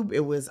Cube,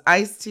 it was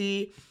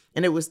Ice-T,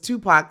 and it was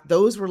Tupac.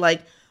 Those were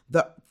like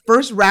the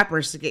first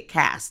rappers to get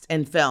cast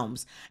in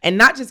films, and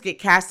not just get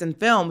cast in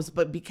films,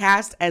 but be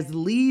cast as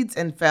leads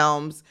in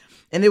films.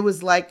 And it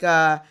was like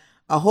a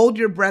hold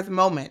your breath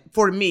moment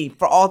for me,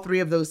 for all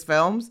 3 of those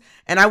films.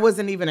 And I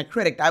wasn't even a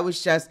critic. I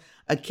was just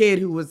a kid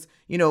who was,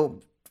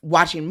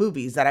 watching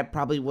movies that I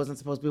probably wasn't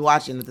supposed to be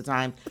watching at the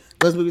time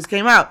those movies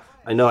came out.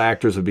 I know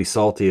actors would be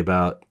salty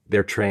about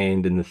they're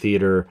trained in the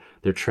theater,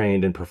 they're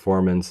trained in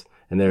performance,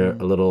 and they're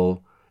a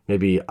little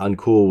maybe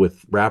uncool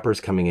with rappers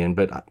coming in,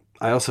 but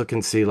I also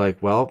can see like,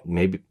 well,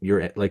 maybe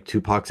like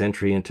Tupac's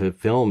entry into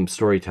film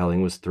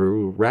storytelling was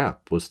through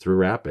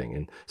rapping.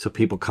 And so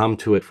people come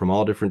to it from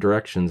all different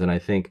directions. And I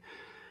think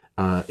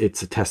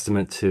it's a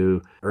testament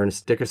to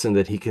Ernest Dickerson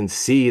that he can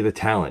see the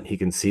talent. He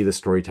can see the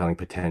storytelling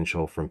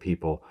potential from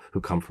people who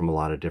come from a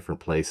lot of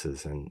different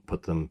places and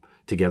put them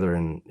together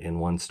in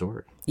one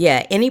story.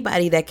 Yeah,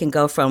 anybody that can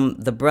go from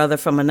the brother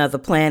from another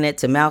planet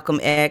to Malcolm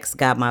X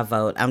got my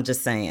vote. I'm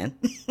just saying.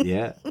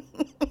 Yeah.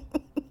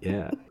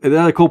 Yeah. And the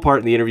other cool part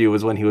in the interview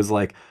was when he was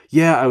like,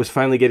 yeah, I was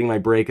finally getting my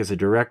break as a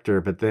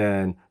director, but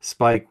then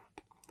Spike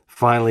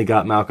finally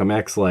got Malcolm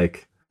X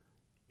like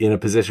in a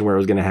position where it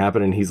was going to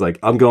happen. And he's like,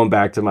 I'm going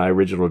back to my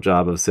original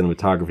job of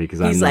cinematography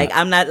because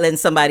I'm not letting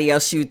somebody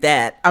else shoot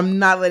that. I'm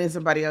not letting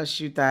somebody else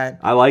shoot that.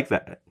 I like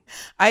that.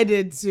 I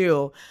did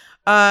too.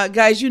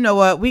 Guys, you know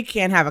what? We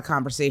can't have a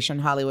conversation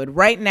in Hollywood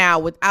right now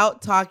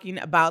without talking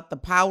about the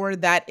power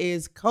that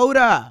is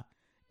Coda.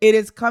 It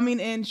is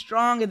coming in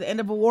strong at the end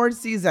of award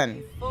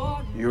season.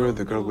 You're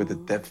the girl with the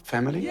deaf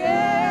family?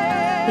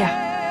 Yeah.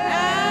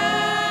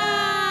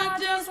 I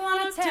just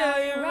want to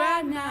tell you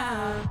right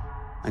now.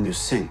 And you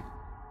sing.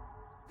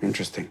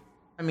 Interesting.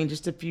 I mean,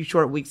 just a few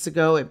short weeks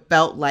ago, it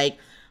felt like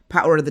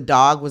Power of the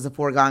Dog was a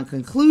foregone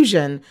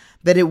conclusion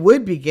that it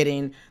would be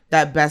getting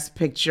that Best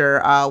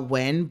Picture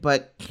win.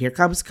 But here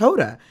comes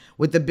Coda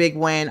with the big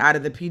win out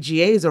of the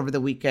PGAs over the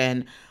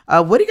weekend.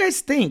 What do you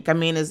guys think? I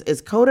mean,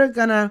 is Coda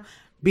going to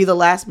be the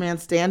last man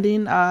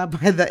standing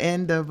by the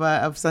end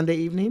of Sunday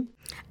evening?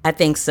 I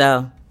think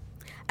so.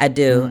 I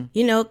do. Mm-hmm.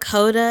 You know,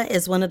 Coda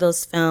is one of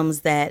those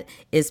films that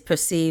is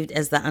perceived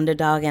as the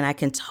underdog, and I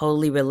can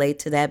totally relate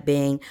to that.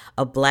 Being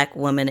a Black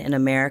woman in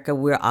America,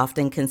 we're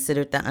often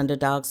considered the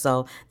underdog,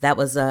 so that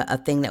was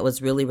a thing that was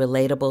really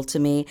relatable to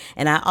me.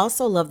 And I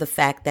also love the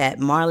fact that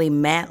Marlee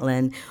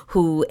Matlin,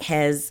 who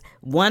has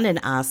won an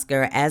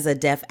Oscar as a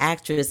deaf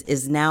actress,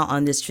 is now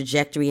on this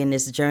trajectory and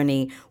this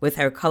journey with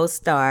her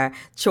co-star,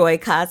 Troy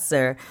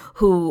Kotsur,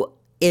 who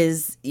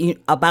is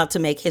about to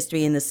make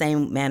history in the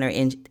same manner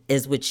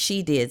as which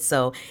she did.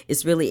 So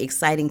it's really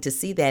exciting to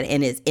see that.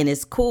 And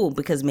it's cool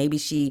because maybe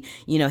she,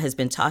 has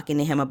been talking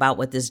to him about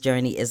what this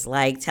journey is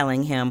like,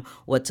 telling him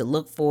what to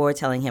look for,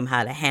 telling him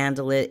how to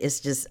handle it.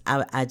 It's just,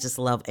 I just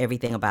love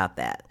everything about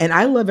that. And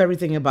I love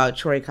everything about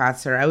Troy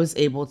Kotsur. I was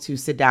able to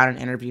sit down and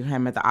interview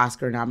him at the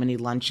Oscar nominee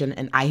luncheon,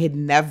 and I had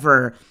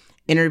never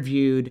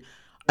interviewed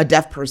a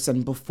deaf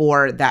person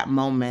before that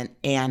moment.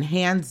 And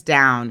hands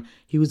down,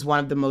 he was one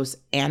of the most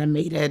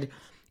animated,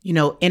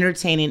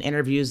 entertaining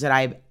interviews that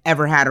I've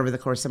ever had over the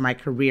course of my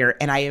career.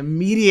 And I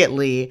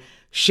immediately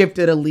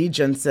shifted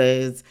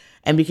allegiances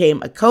and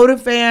became a Coda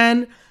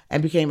fan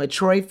and became a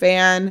Troy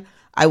fan.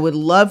 I would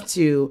love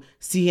to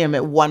see him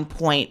at one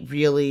point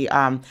really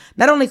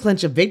not only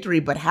clinch a victory,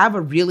 but have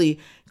a really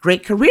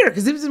great career,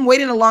 because he's been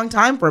waiting a long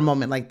time for a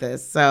moment like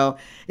this. So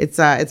it's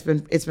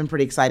been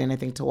pretty exciting, I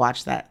think, to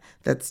watch that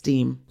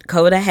steam.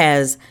 Coda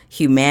has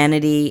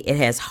humanity, it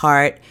has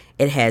heart,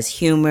 it has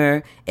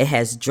humor, it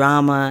has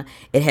drama,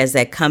 it has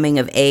that coming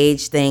of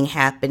age thing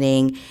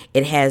happening,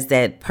 it has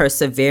that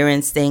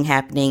perseverance thing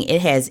happening,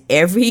 it has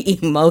every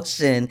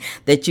emotion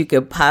that you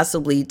could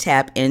possibly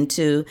tap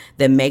into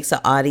that makes an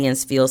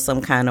audience feel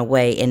some kind of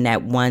way in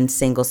that one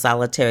single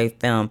solitary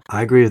film.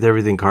 I agree with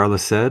everything Carla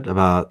said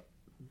about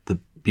the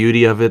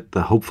beauty of it,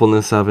 the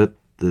hopefulness of it,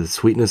 the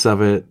sweetness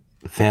of it,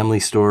 the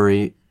family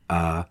story.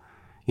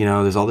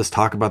 There's all this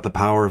talk about the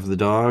power of the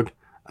dog,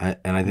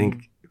 and I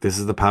think this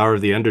is the power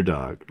of the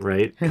underdog,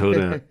 right?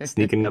 Coda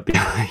sneaking up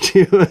behind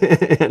you.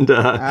 And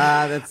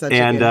that's such a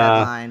good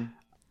headline.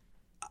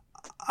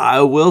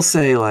 I will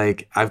say,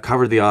 I've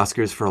covered the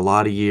Oscars for a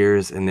lot of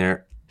years, and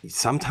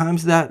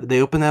sometimes that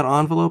they open that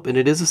envelope and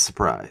it is a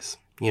surprise,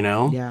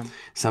 Yeah.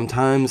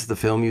 Sometimes the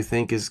film you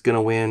think is going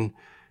to win,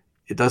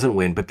 it doesn't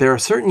win. But there are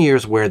certain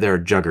years where there are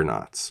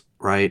juggernauts,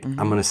 right? Mm-hmm.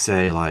 I'm going to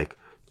say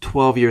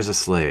 12 Years a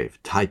Slave,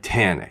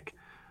 Titanic,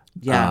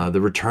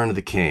 The Return of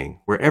the King,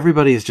 where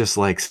everybody is just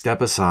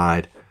step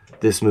aside,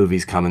 this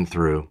movie's coming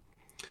through.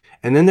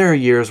 And then there are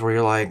years where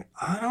you're like,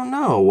 I don't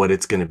know what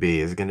it's going to be.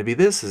 Is it going to be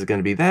this? Is it going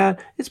to be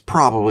that? It's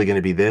probably going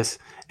to be this.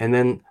 And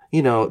then,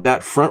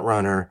 that front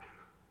runner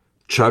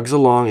chugs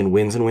along and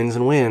wins and wins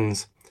and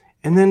wins.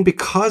 And then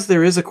because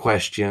there is a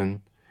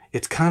question,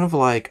 it's kind of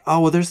like,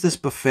 oh, well, there's this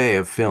buffet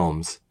of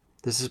films.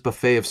 This is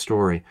buffet of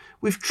story.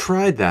 We've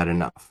tried that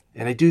enough.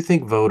 And I do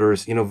think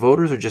voters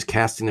are just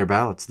casting their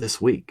ballots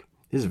this week.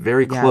 It is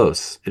very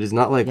close. It is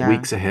not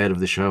weeks ahead of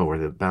the show where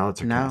the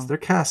ballots are cast. They're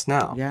cast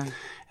now. Yeah.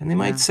 And they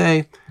might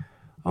say,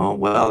 oh,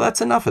 well,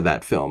 that's enough of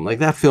that film.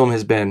 That film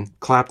has been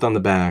clapped on the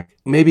back.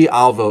 Maybe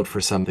I'll vote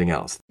for something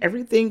else.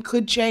 Everything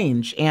could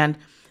change. And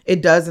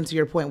it does. And to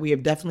your point, we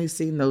have definitely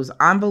seen those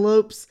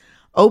envelopes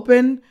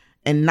open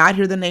and not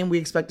hear the name we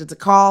expected to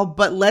call.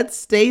 But let's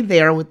stay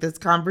there with this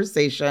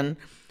conversation.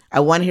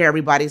 I want to hear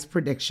everybody's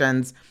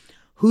predictions.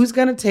 Who's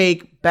going to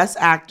take Best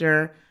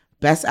Actor,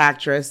 Best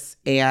Actress,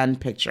 and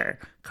Picture?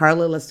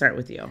 Carla, let's start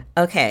with you.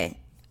 Okay,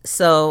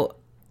 so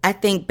I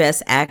think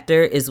Best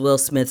Actor is Will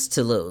Smith's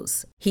to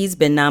lose. He's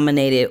been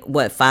nominated,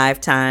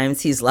 5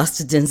 times? He's lost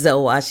to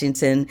Denzel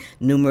Washington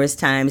numerous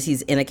times.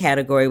 He's in a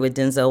category with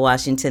Denzel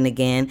Washington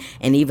again.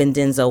 And even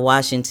Denzel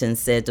Washington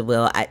said to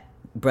Will,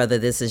 brother,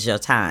 this is your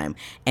time.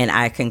 And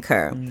I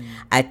concur.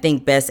 I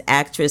think Best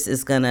Actress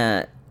is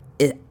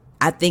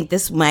I think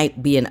this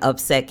might be an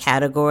upset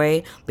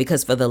category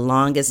because for the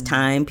longest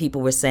time, people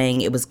were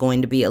saying it was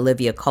going to be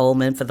Olivia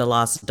Colman for The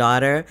Lost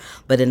Daughter.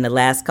 But in the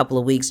last couple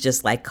of weeks,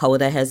 just like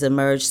Coda has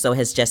emerged, so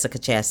has Jessica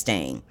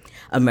Chastain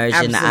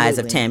emerged in the eyes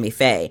of Tammy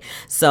Faye.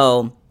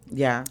 So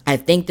yeah, I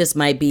think this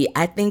might be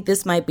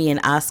an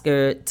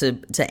Oscar,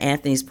 to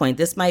Anthony's point.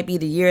 This might be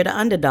the year of the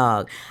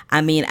underdog.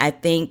 I mean, I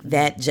think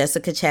that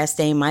Jessica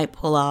Chastain might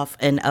pull off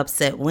an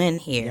upset win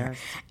here.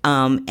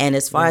 Yes. And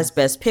as far as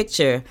Best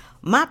Picture,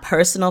 my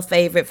personal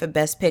favorite for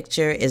Best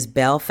Picture is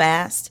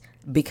Belfast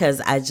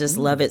because I just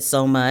love it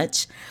so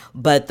much.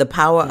 But The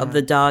Power of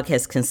the Dog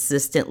has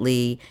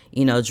consistently,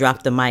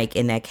 dropped the mic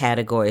in that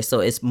category.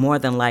 So it's more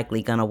than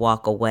likely going to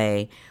walk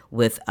away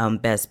with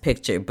Best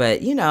Picture.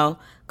 But,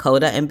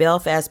 Coda and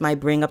Belfast might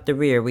bring up the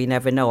rear. We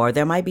never know. Or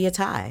there might be a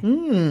tie.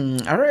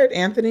 All right,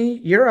 Anthony,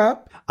 you're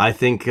up. I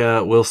think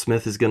Will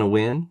Smith is going to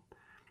win.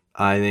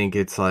 I think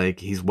it's like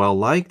he's well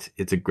liked.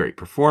 It's a great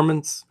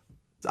performance.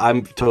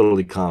 I'm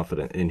totally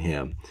confident in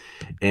him.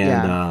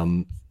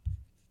 And,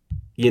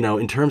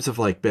 in terms of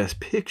like Best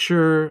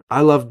Picture,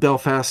 I love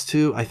Belfast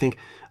too. I think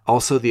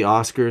also the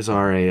Oscars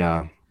are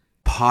a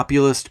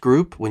populist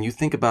group. When you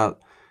think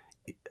about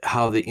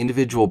how the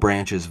individual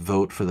branches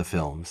vote for the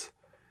films,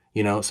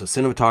 so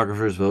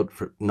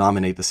cinematographers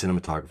nominate the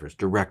cinematographers,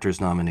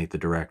 directors nominate the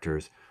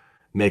directors,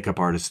 makeup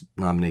artists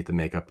nominate the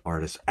makeup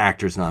artists,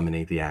 actors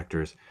nominate the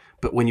actors.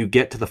 But when you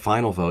get to the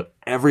final vote,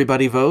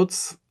 everybody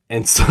votes.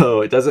 And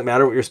so it doesn't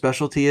matter what your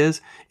specialty is.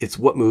 It's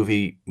what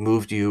movie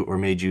moved you or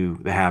made you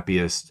the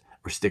happiest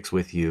or sticks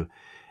with you.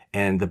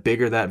 And the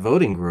bigger that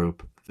voting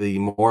group, the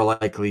more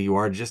likely you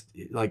are to just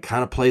like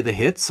kind of play the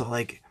hits. So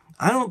like,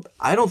 I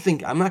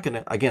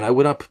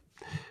would not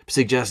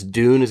suggest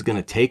Dune is going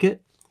to take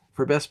it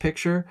for Best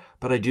Picture,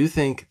 but I do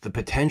think the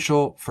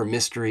potential for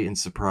mystery and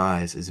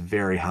surprise is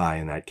very high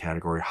in that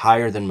category,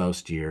 higher than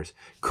most years.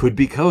 Could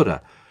be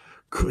Coda.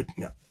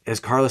 As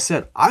Carla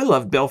said, I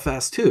love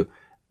Belfast too.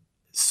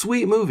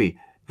 Sweet movie.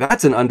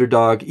 That's an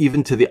underdog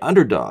even to the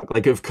underdog.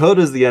 Like if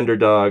Coda's the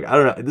underdog, I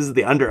don't know, this is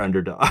the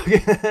underdog.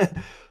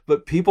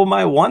 But people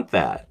might want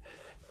that.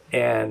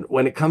 And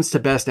when it comes to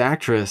Best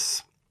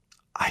Actress,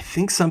 I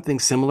think something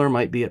similar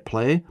might be at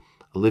play.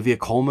 Olivia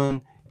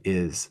Colman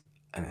is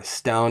an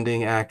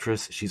astounding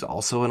actress. She's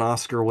also an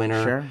Oscar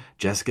winner. Sure.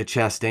 Jessica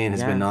Chastain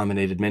has been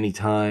nominated many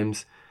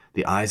times.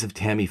 The Eyes of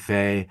Tammy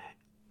Faye.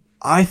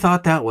 I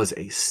thought that was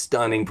a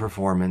stunning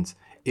performance.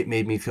 It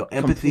made me feel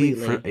empathy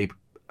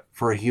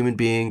for a human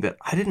being that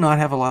I did not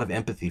have a lot of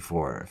empathy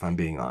for, if I'm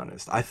being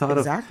honest. I thought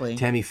of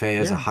Tammy Faye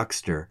as a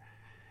huckster.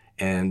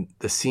 And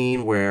the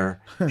scene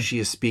where she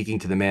is speaking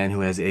to the man who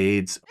has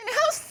AIDS. And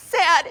how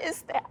sad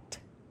is that?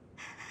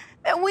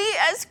 That we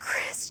as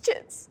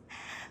Christians,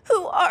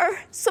 who are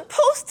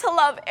supposed to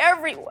love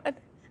everyone,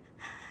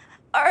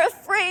 are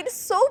afraid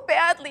so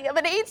badly of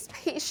an AIDS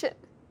patient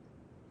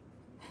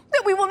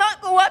that we will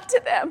not go up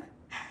to them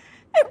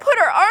and put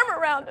our arm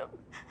around them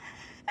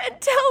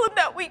and tell them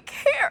that we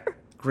care.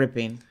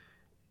 Gripping.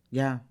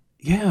 Yeah,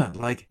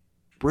 like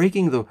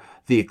breaking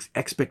the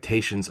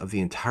expectations of the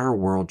entire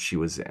world she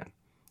was in.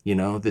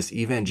 This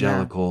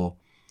evangelical,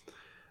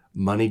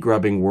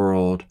 money-grubbing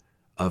world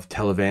of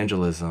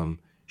televangelism.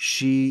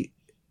 She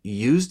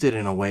used it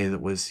in a way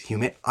that was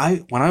human.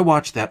 When I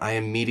watched that, I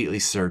immediately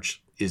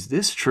searched, is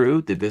this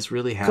true? Did this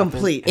really happen?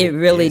 Complete. It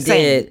really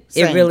did.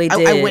 Same. It really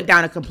did. I went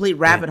down a complete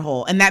rabbit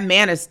hole. And that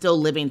man is still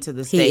living to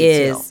this day. He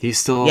is. Still. He's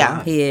still alive.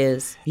 Yeah, he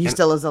is. He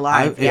still is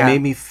alive. It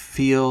made me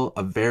feel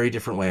a very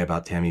different way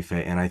about Tammy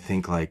Faye. And I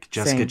think like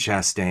Jessica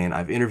Chastain,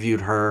 I've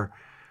interviewed her.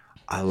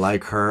 I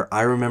like her.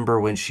 I remember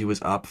when she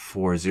was up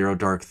for Zero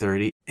Dark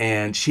 30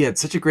 and she had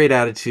such a great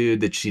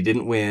attitude that she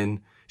didn't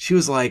win. She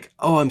was like,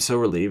 oh, I'm so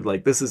relieved.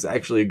 Like, this is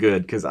actually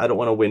good because I don't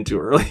want to win too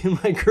early in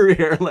my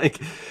career.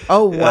 Like,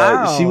 oh,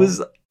 wow. She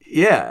was,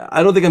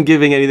 I don't think I'm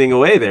giving anything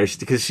away there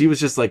because she was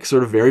just like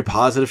sort of very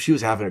positive. She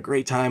was having a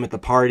great time at the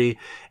party.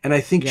 And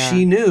I think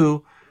she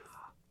knew,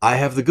 I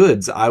have the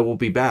goods. I will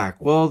be back.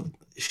 Well,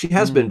 she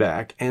has been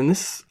back. And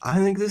I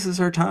think this is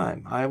her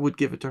time. I would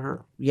give it to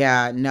her.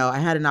 Yeah, no, I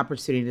had an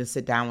opportunity to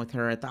sit down with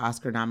her at the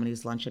Oscar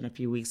nominees luncheon a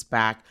few weeks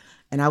back.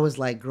 And I was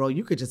like, girl,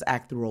 you could just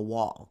act through a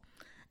wall.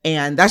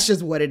 And that's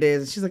just what it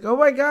is. She's like, oh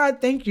my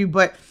God, thank you.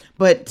 But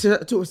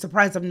to a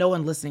surprise of no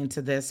one listening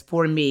to this,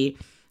 for me,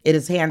 it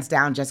is hands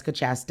down Jessica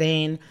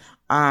Chastain.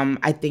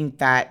 I think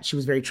that she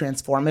was very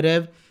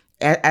transformative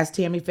as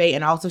Tammy Faye.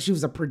 And also she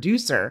was a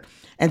producer.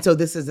 And so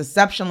this is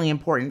exceptionally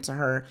important to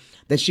her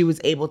that she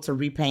was able to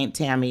repaint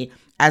Tammy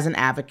as an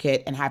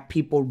advocate and have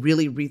people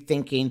really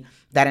rethinking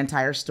that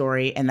entire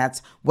story. And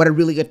that's what a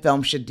really good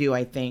film should do,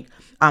 I think,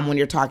 when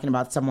you're talking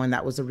about someone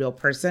that was a real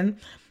person.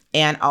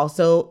 And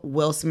also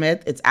Will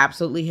Smith, it's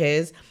absolutely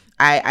his.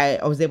 I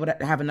was able to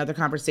have another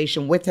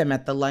conversation with him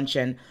at the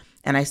luncheon.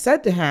 And I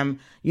said to him,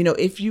 you know,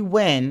 if you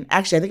win,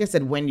 actually, I think I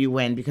said when you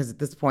win, because at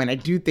this point, I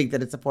do think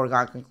that it's a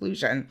foregone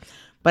conclusion.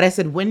 But I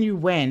said, when you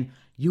win,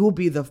 you will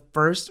be the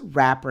first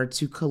rapper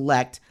to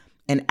collect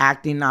an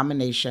acting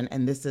nomination.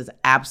 And this is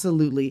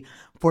absolutely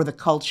for the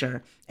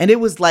culture. And it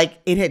was like,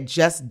 it had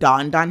just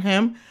dawned on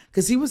him,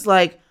 because he was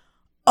like,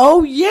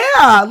 oh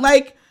yeah,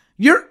 like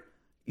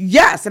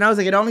yes. And I was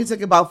like, it only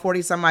took about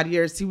 40 some odd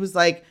years. He was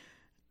like,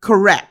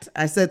 correct.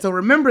 I said, so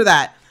remember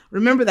that.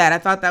 I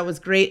thought that was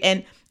great.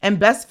 And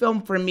best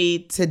film for me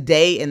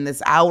today in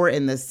this hour,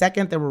 in the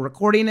second that we're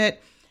recording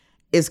it,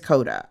 is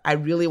Coda. I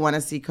really want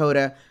to see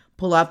Coda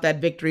pull off that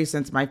victory,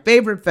 since my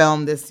favorite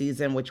film this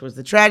season, which was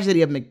The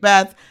Tragedy of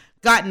Macbeth,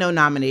 got no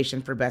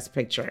nomination for Best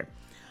Picture.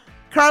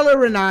 Carla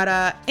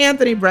Renata,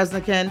 Anthony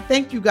Breznican,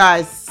 thank you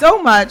guys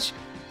so much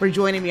for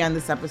joining me on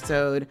this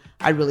episode.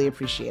 I really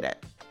appreciate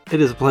it. It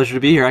is a pleasure to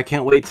be here. I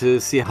can't wait to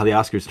see how the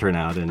Oscars turn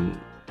out and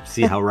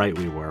see how right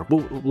we were.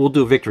 We'll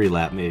do a victory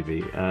lap,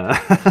 maybe.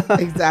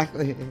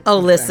 Exactly. Oh,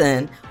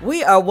 listen,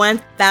 we are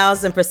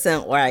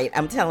 1,000% right.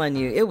 I'm telling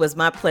you, it was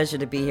my pleasure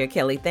to be here,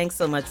 Kelly. Thanks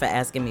so much for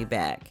asking me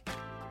back.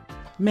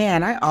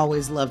 Man, I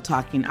always love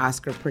talking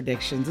Oscar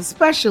predictions,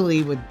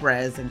 especially with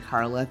Brez and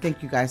Carla.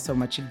 Thank you guys so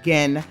much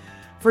again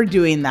for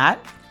doing that.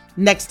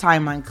 Next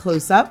time on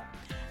Close Up,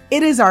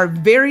 it is our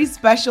very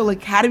special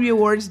Academy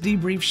Awards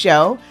debrief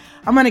show.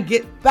 I'm going to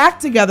get back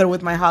together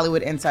with my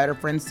Hollywood Insider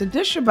friends to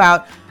dish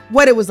about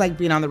what it was like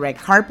being on the red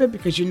carpet,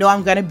 because you know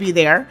I'm going to be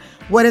there,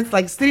 what it's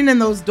like sitting in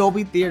those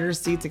Dolby Theater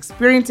seats,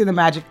 experiencing the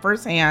magic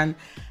firsthand,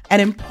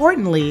 and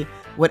importantly,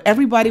 what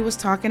everybody was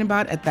talking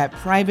about at that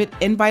private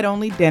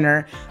invite-only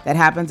dinner that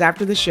happens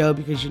after the show,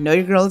 because you know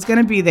your girl is going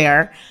to be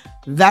there.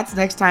 That's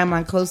next time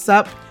on Close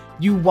Up.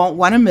 You won't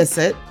want to miss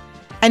it.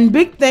 And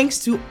big thanks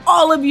to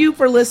all of you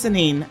for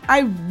listening.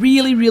 I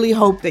really, really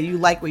hope that you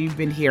like what you've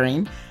been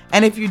hearing.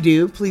 And if you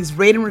do, please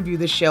rate and review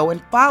the show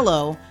and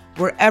follow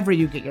wherever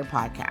you get your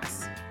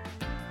podcasts.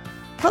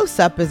 Close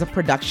Up is a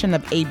production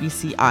of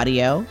ABC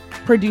Audio,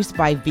 produced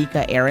by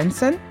Vika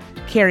Aronson,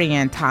 Carrie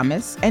Ann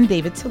Thomas, and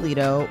David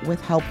Toledo,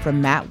 with help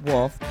from Matt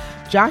Wolf,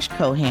 Josh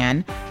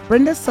Cohan,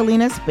 Brenda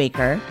Salinas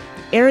Baker,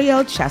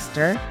 Ariel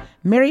Chester,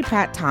 Mary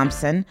Pat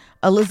Thompson,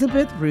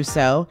 Elizabeth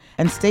Russo,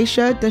 and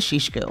Stacia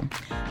Dashishku.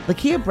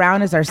 Lakia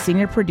Brown is our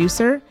senior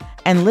producer,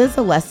 and Liz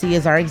Alessi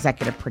is our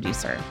executive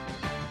producer.